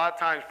 which a lot of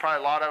times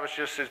probably a lot of us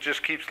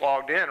just keeps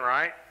logged in,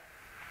 right?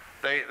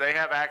 They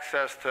have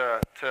access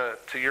to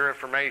your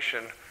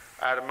information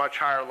at a much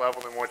higher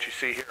level than what you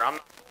see here. I'm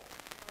not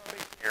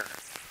here.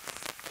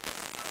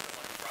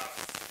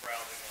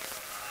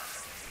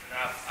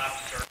 I've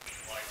searched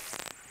like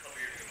a couple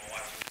years ago, my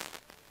wife was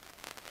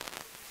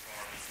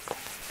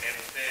and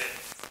within,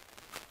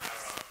 I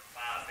don't know,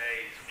 5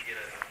 days, we get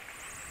a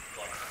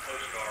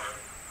postcard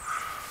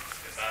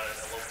about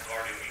a local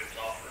car dealership's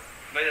offer.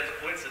 Maybe that's a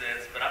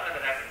coincidence, but I've had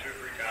that happen 2 or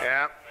 3 times.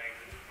 Yeah. It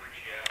freaks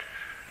you out.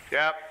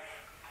 Yep.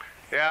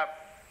 Yep.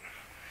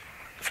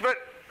 But,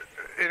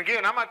 and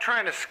again, I'm not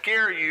trying to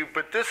scare you,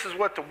 but this is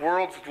what the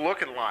world's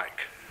looking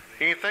like.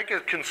 And you think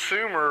as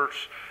consumers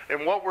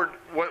and what's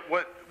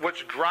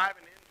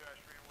driving the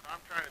industry, and what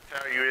I'm trying to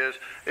tell you is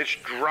it's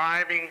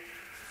driving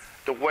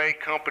the way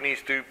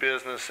companies do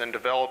business and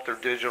develop their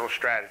digital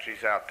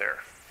strategies out there.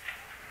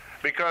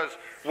 Because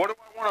what do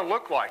I want to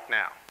look like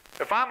now?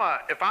 If I'm an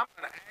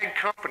ag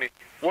company,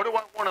 what do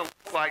I want to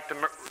look like to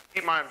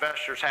keep my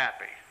investors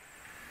happy?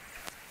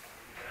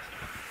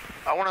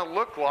 I want to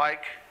look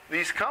like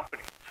these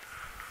companies.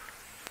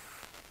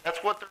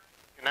 That's what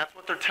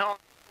they're telling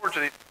me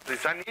to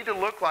these. I need to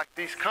look like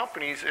these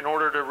companies in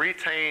order to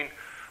retain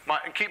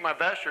and keep my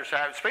investors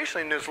happy,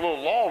 especially in this little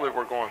lull that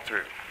we're going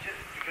through. Just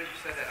because you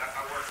said that,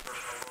 I work for a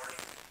large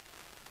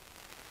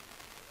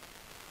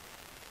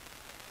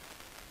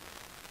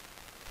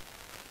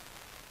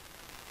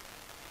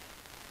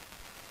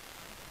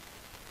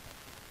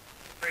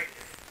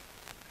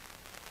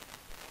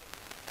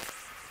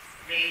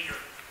major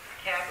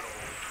capital.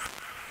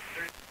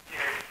 There's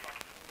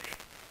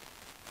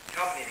a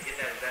company to get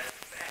that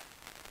investment back.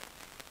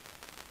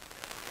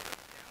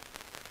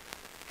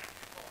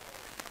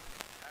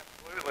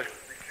 Absolutely.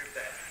 Recoup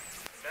that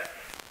investment.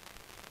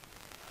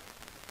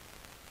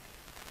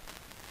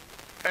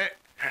 Hey,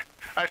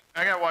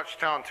 I got to watch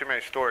telling too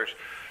many stories.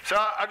 So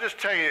I'll just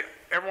tell you,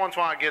 every once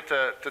in a while I get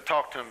to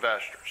talk to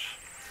investors.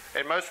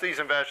 And most of these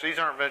investors, these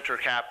aren't venture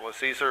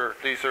capitalists. These are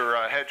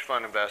hedge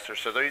fund investors.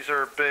 So these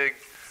are big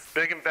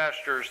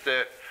investors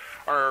that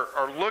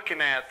are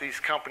looking at these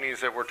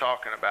companies that we're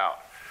talking about.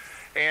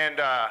 And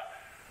I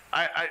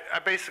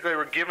basically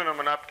were giving them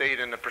an update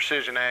in the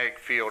precision ag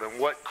field and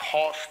what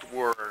costs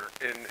were.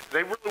 And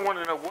they really want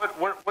to know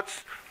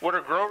what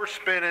are growers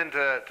spending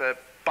to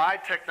buy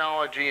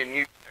technology and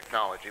use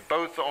technology,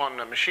 both on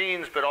the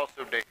machines but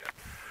also data.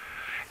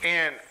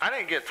 And I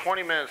didn't get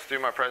 20 minutes to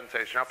do my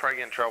presentation. I'll probably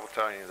get in trouble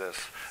telling you this.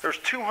 There's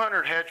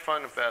 200 hedge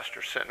fund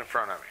investors sitting in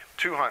front of me.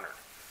 200.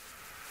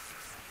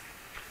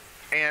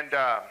 And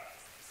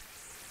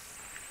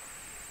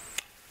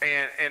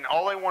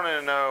all they wanted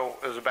to know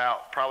is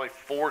about probably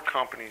 4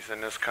 companies in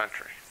this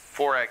country.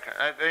 4 ag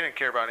companies. They didn't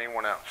care about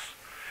anyone else.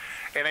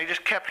 And they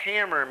just kept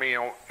hammering me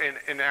and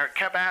they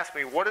kept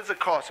asking me, what does it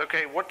cost?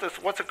 Okay, what's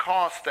it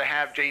cost to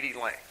have JD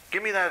Link?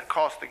 Give me that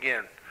cost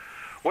again.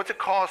 What's it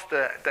cost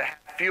to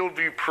have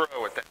FieldView Pro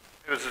at that?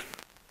 It was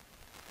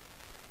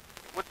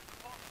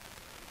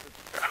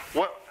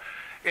What?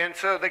 And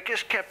so they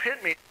just kept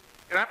hitting me,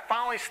 and I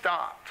finally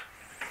stopped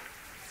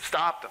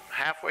them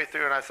halfway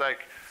through, and I was like,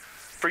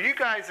 for you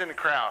guys in the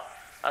crowd,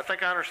 I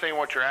think I understand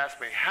what you're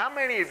asking me. How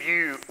many of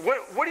you,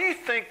 what do you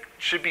think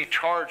should be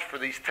charged for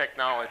these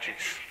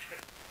technologies?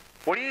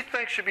 What do you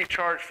think should be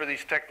charged for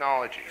these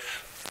technologies?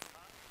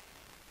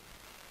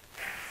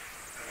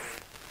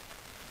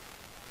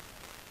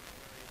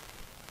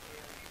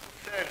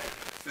 Said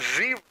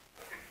zero.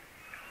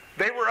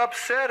 They were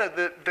upset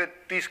that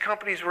these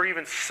companies were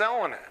even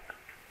selling it.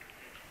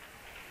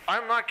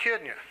 I'm not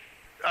kidding you.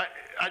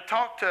 I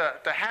talked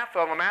to half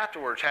of them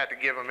afterwards, had to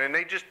give them, and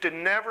they just did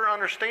never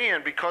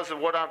understand because of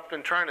what I've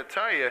been trying to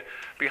tell you.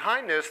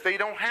 Behind this, they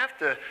don't have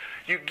to,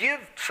 you give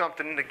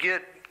something to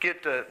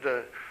get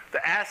the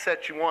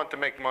assets you want to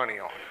make money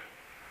on.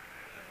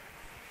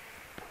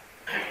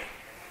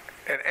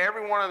 And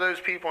every one of those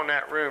people in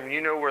that room,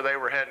 you know where they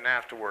were heading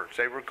afterwards.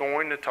 They were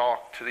going to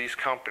talk to these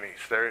companies.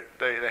 They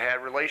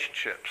had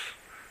relationships,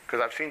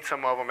 because I've seen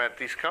some of them at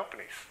these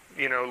companies,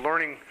 you know,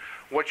 learning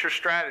what's your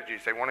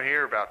strategies. They want to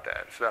hear about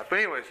that and stuff. But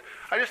anyways,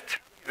 I just tell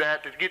you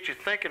that to get you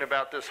thinking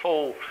about this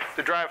whole,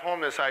 to drive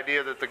home this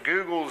idea that the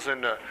Googles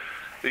and the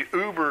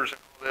Ubers and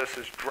all this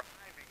is driving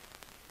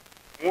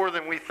more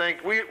than we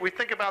think. We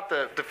think about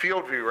the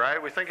field view,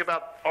 right? We think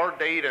about our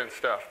data and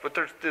stuff. But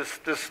there's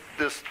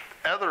this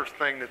other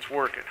thing that's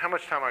working. How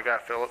much time I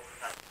got, Philip?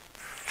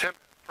 10 minutes,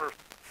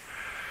 perfect.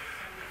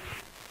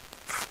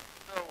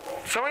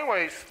 So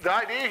anyways, the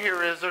idea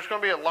here is there's going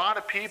to be a lot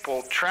of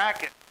people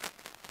tracking.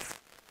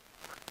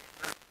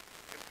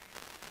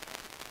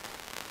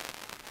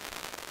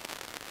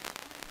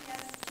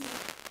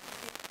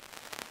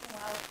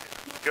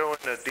 Go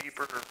into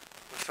deeper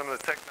with some of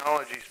the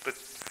technologies, but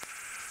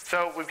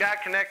so we've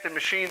got connected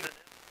machines. I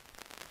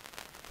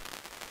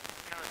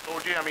kind of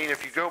told you, I mean,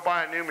 if you go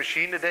buy a new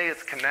machine today,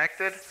 it's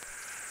connected.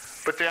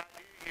 But the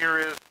idea here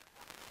is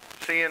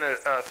seeing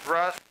a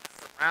thrust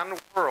around the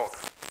world.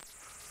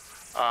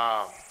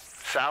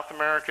 South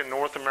America,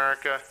 North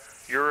America,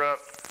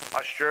 Europe,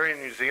 Australia,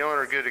 and New Zealand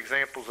are good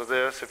examples of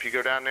this. If you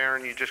go down there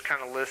and you just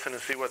kind of listen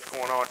and see what's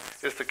going on,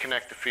 is to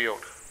connect the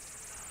field.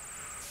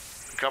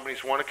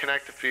 Companies want to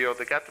connect the field.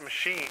 They got the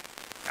machine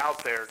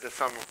out there to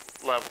some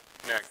level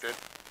connected,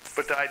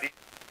 but the idea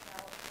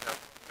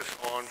is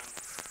on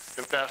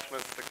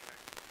investments to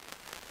connect.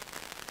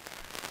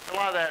 A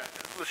lot of that,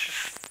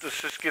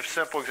 let's just give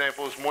simple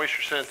examples: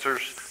 moisture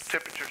sensors,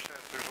 temperature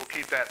sensors. We'll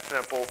keep that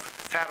simple.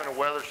 It's having a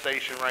weather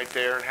station right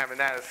there and having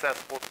that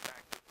accessible to the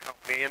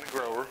company and the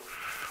grower,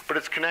 but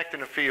it's connecting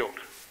the field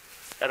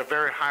at a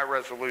very high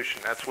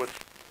resolution. That's what's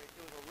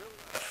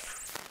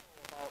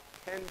about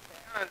 10.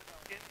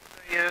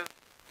 Is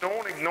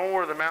don't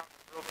ignore the amount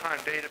of real-time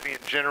data being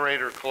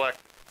generated or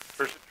collected.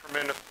 There's a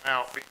tremendous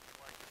amount being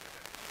collected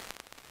today.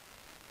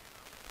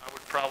 I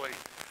would probably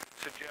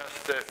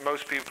suggest that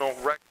most people don't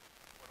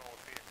recognize what all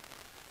it is.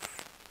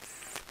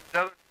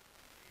 Another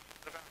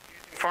thing about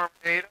using farm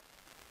data,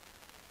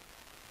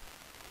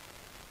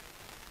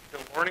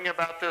 and learning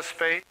about this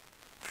space.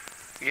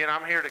 Again,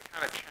 I'm here to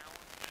kind of challenge.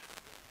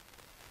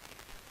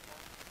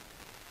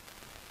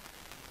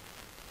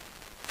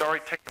 It's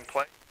already taken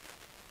place.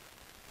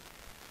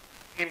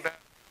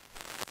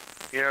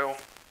 You know,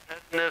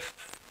 pessimist,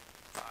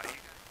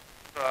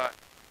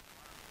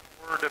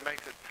 word that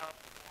makes it tough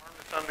to farm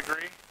to some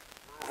degree.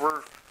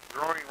 We're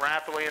growing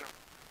rapidly and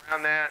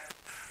around that,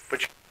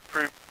 but you can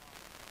improve.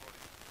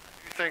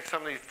 I do think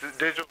some of these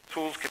digital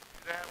tools can do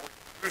that. We can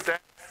improve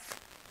that.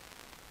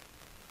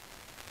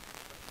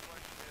 The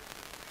question is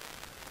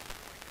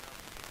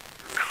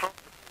you're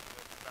comfortable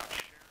with about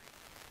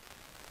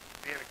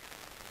sharing,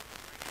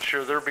 making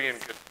sure they're being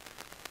good.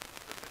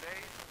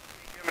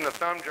 Giving a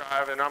thumb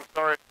drive, and I'm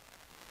sorry,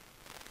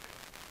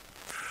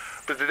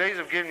 but the days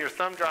of giving your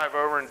thumb drive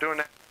over and doing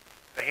that,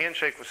 a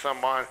handshake with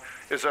someone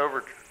is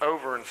over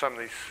in some of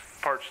these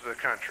parts of the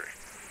country.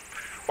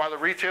 While the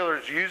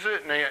retailers use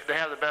it and they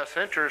have the best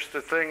interest,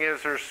 the thing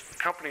is there's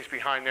companies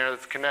behind there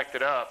that's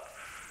connected up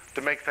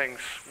to make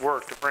things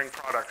work, to bring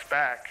products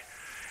back.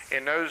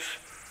 And those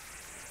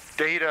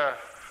data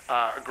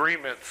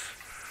agreements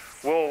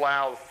will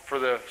allow for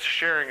the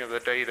sharing of the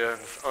data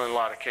in a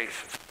lot of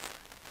cases.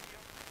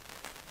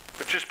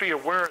 But just be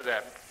aware of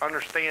that.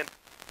 Understand.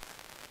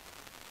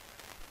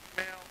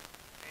 And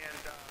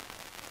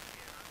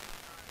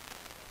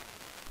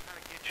kind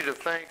of get you to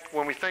think,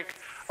 when we think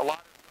a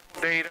lot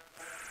of data,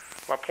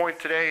 my point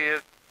today is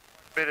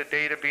a bit of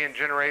data being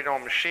generated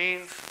on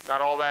machines.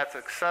 Not all that's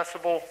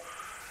accessible.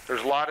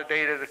 There's a lot of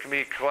data that can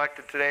be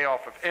collected today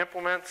off of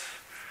implements.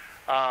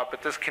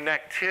 But this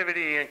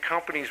connectivity and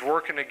companies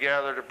working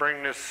together to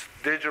bring this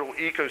digital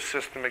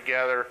ecosystem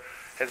together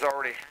has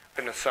already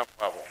happened at some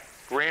level.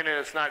 Granted,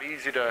 it's not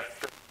easy to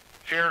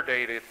share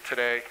data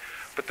today,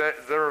 but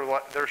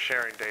they're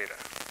sharing data.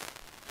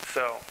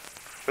 So,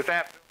 with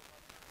that,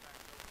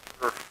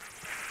 for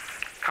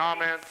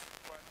comments,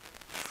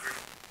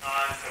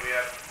 So we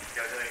have,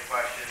 you guys have any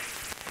questions?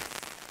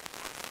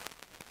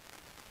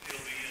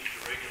 It'll be used to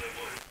regulate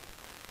what?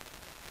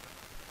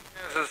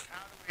 is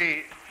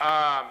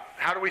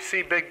how do we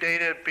see big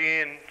data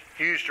being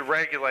used to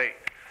regulate?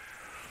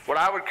 What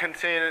I would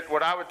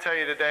tell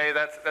you today,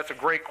 that's a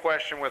great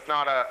question with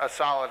not a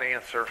solid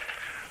answer.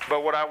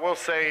 But what I will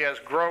say, as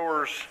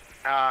growers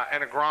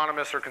and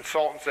agronomists or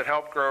consultants that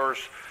help growers,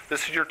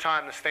 this is your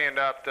time to stand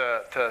up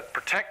to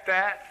protect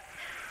that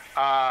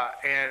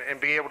and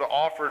be able to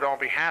offer it on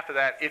behalf of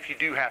that if you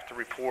do have to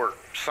report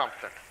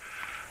something.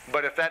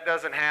 But if that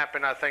doesn't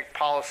happen, I think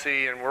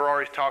policy, and we're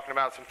always talking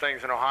about some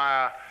things in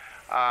Ohio,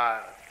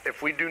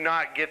 if we do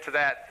not get to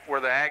that where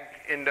the ag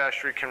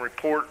industry can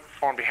report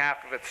on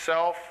behalf of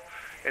itself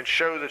and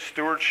show the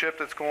stewardship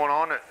that's going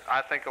on that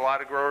I think a lot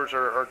of growers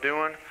are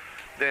doing,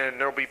 then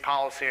there'll be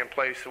policy in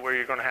place where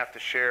you're going to have to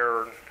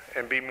share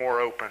and be more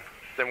open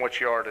than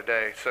what you are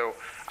today. So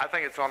I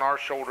think it's on our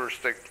shoulders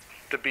to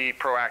be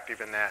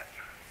proactive in that.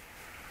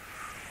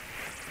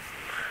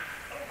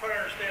 I don't quite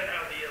understand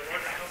how the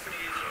large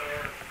companies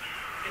are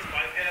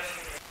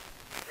bypassing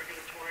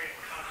regulatory and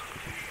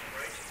constitutional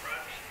rights of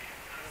privacy.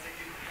 How do they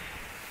do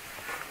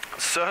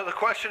that? So the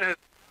question is,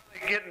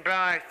 getting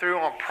by through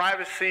on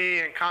privacy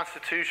and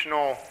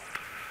constitutional.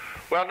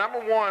 Well, number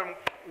one,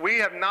 we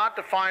have not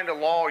defined a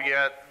law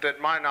yet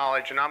that my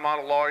knowledge, and I'm not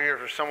a lawyer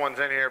if someone's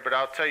in here, but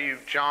I'll tell you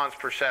John's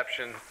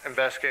perception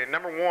investigating.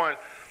 Number one,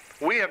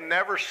 we have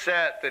never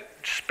said that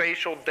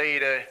spatial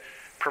data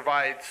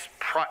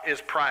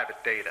is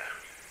private data.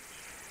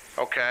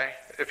 Okay?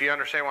 If you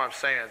understand what I'm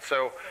saying.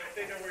 So if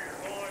they know where you're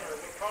going or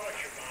what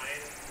products you're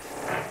buying,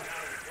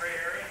 kind of a gray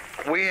area.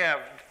 We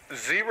have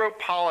zero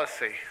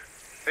policy.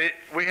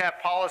 We have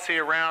policy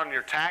around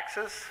your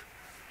taxes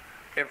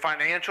and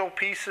financial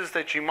pieces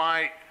that you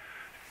might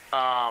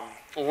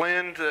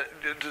lend to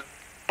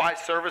buy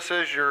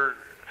services.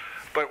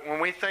 But when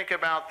we think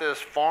about this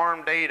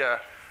farm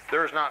data,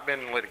 there's not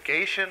been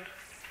litigation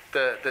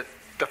that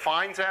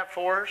defines that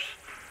for us,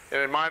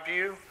 in my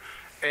view.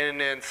 And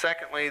then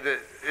secondly,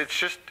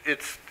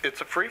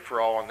 it's a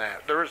free-for-all on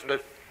that. There is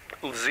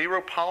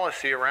zero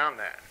policy around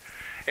that.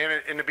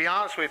 And to be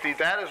honest with you,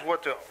 that is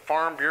what the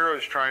Farm Bureau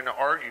is trying to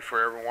argue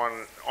for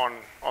everyone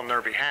on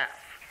their behalf.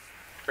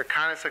 They're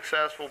kind of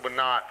successful, but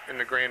not in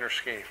the grander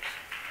schemes.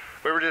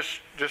 We were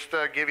just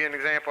to give you an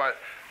example,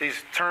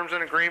 these terms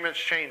and agreements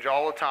change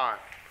all the time.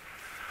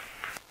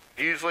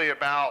 Usually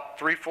about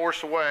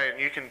 3/4 away, and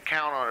you can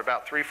count on it,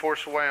 about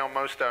 3/4 away on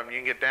most of them, you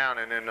can get down,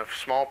 and in the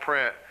small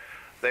print,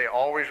 they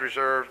always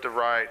reserve the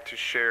right to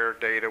share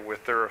data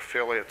with their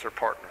affiliates or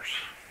partners.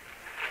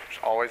 There's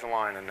always a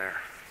line in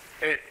there.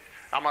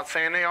 I'm not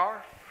saying they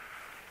are,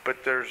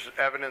 but there's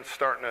evidence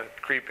starting to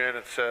creep in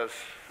that says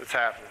it's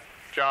happening.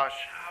 Josh?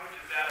 How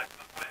does that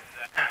affect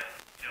that?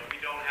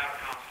 We don't have a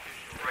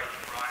constitutional right to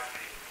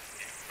privacy.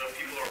 So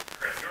people are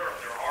in Europe,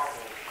 there are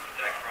rules to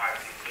protect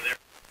privacy. So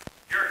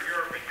you're in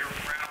Europe and you're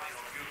proudly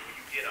on Google,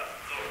 you get a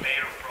little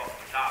banner across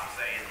the top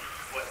saying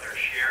what they're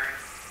sharing.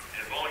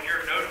 And as long as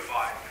you're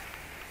notified,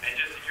 and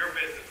just as your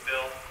business,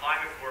 Bill,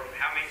 Climate Corp,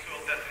 how many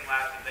soil testing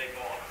labs have they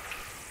bought?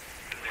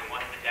 Because they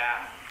want the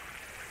data.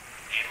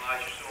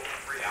 Analyze your soil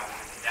for free. I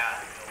want the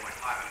data to build my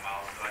climate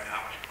model so I know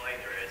how much clay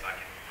there is. I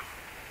can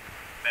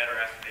better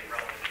estimate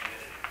relative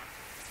humidity.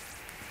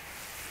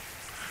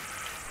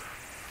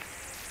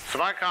 So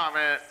my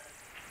comment,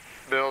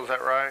 Bill, is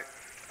that right?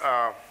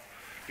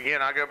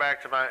 Again, I go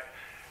back to my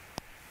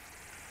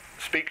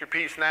speak your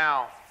piece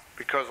now,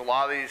 because a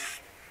lot of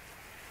these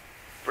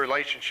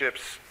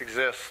relationships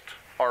exist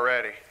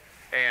already.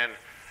 And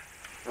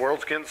the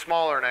world's getting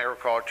smaller in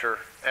agriculture,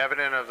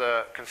 evident of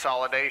the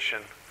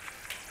consolidation.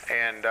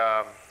 And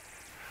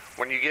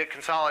when you get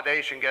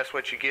consolidation, guess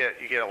what you get?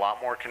 You get a lot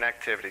more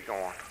connectivity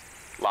going,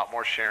 a lot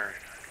more sharing.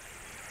 Is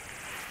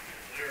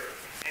there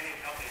any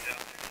companies out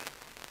there that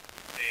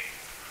take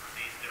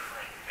these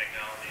different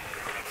technologies and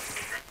have them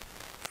be tracked?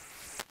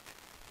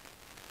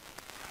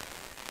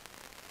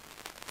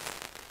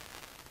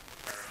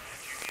 Or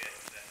did you get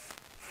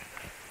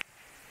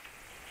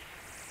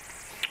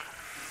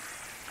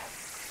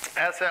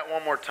that? Ask that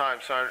one more time,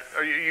 son.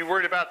 Are you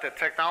worried about the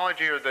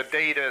technology or the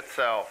data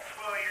itself?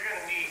 Well, you're going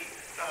to need,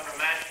 I'm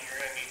imagining you're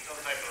going to need some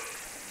type of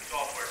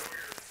software for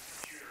your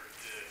computer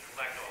to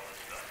collect all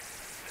this stuff.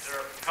 Is there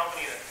a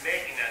company that's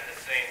making that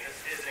that's saying this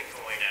isn't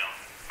going out?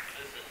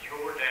 This is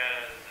your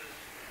data,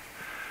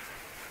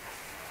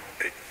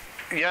 this is...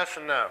 Yes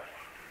and no.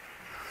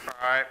 All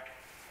right.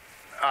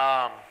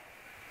 I'm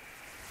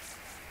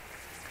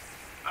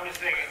just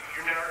thinking,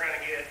 you're never going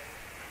to get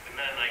the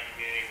Mennonite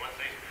community once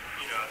they,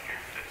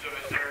 so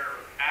is there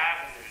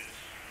avenues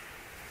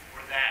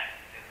for that?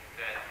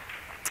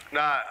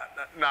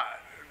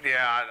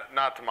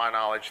 Not to my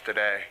knowledge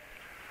today.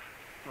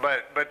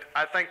 But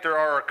I think there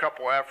are a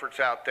couple efforts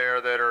out there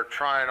that are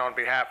trying on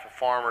behalf of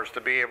farmers to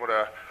be able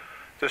to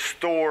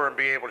store and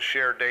be able to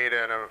share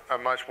data in a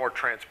much more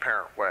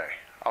transparent way.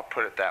 I'll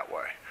put it that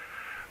way.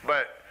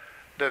 But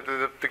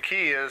the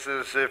key is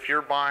if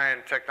you're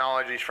buying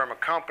technologies from a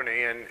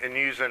company and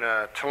using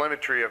a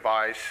telemetry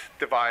device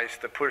to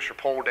push or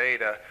pull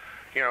data,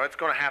 it's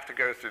going to have to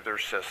go through their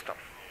system.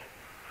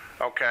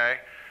 Okay?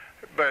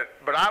 But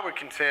I would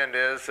contend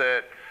is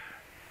that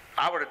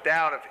I would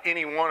doubt if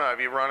any one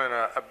of you running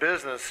a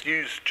business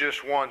use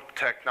just one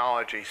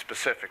technology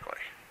specifically.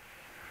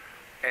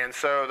 And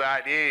so the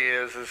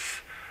idea is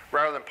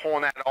rather than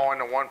pulling that all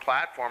into one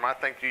platform, I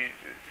think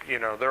you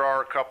know, there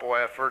are a couple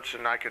efforts,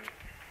 and I could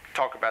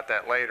talk about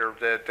that later,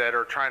 that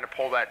are trying to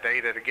pull that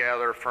data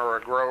together for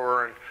a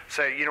grower and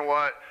say, you know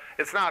what,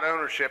 it's not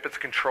ownership, it's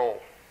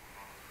control.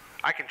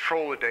 I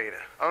control the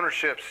data.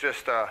 Ownership's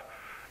just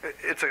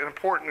it's an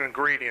important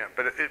ingredient,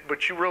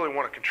 but you really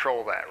want to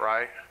control that,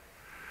 right?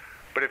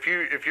 But if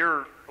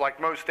you're like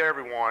most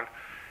everyone,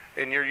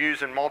 and you're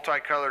using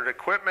multicolored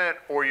equipment,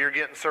 or you're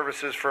getting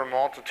services from a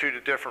multitude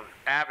of different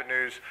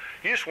avenues,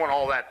 you just want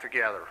all that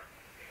together,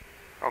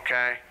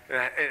 okay?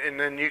 And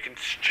then you can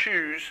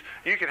choose.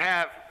 You can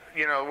have,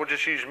 you know, we'll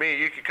just use me.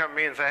 You could come to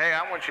me and say, hey,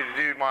 I want you to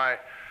do my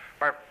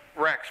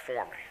Rex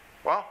for me.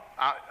 Well,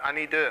 I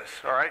need this,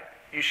 all right?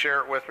 You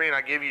share it with me, and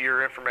I give you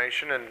your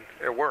information, and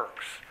it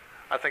works.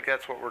 I think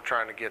that's what we're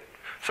trying to get.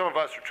 Some of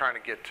us are trying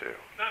to get to.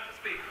 Not to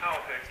speak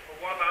politics,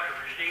 but what about the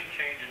regime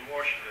change in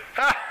Washington?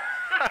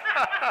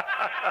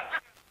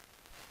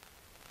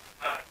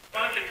 A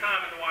bunch of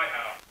time in the White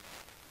House,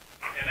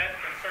 and that's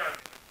a concern.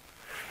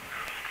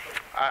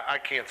 I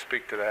can't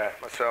speak to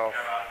that myself.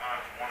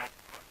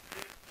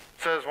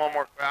 Says one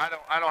more. I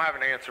don't have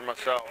an answer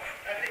myself.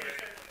 I think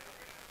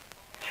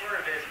sure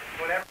of this,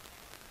 whatever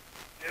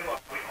we do,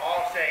 we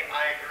all say,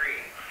 I agree.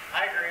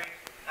 I agree.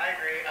 I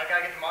agree. I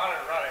gotta get the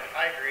monitor running.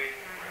 I agree.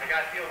 I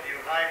got field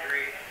view. I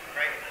agree.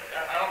 Right?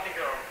 I don't think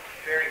there are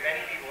very many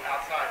people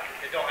outside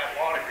that don't have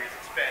law degrees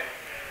that spend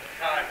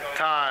time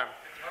going.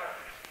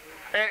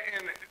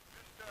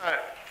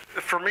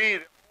 And for me,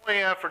 the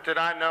only effort that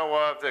I know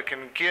of that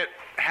can get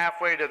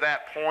halfway to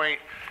that point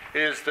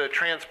is the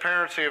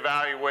transparency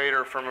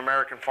evaluator from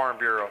American Farm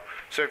Bureau.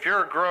 So if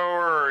you're a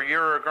grower or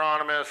you're an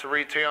agronomist or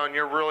retail and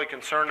you're really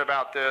concerned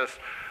about this,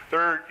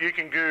 you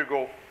can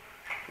Google.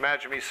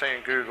 Imagine me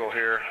saying Google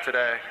here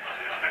today.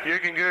 You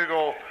can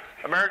Google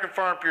American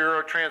Farm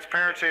Bureau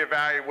Transparency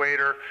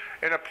Evaluator,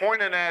 and the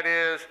point in that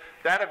is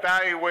that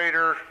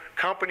evaluator,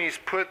 companies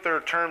put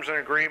their terms and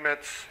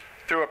agreements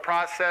through a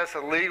process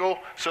of legal.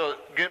 So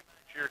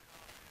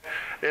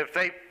if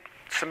they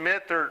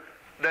submit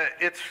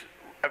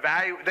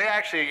they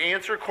actually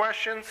answer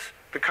questions,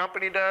 the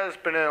company does,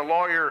 but then a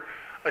lawyer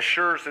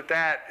assures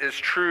that is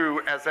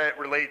true as that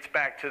relates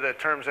back to the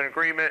terms and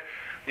agreement.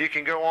 You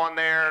can go on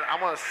there. I'm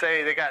going to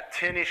say they got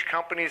 10-ish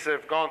companies that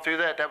have gone through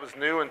that. That was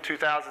new in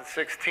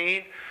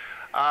 2016.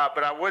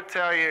 But I would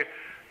tell you,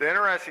 the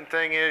interesting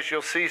thing is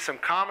you'll see some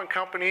common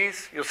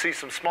companies, you'll see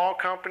some small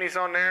companies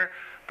on there,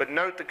 but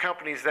note the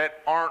companies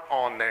that aren't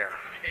on there.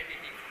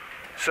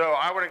 So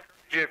I would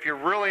encourage you, if you're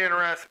really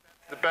interested,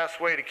 the best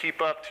way to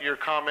keep up to your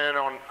comment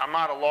on, I'm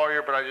not a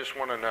lawyer, but I just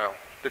want to know,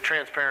 the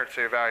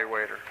transparency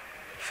evaluator.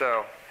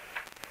 So,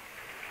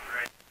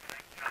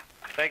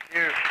 thank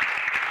you.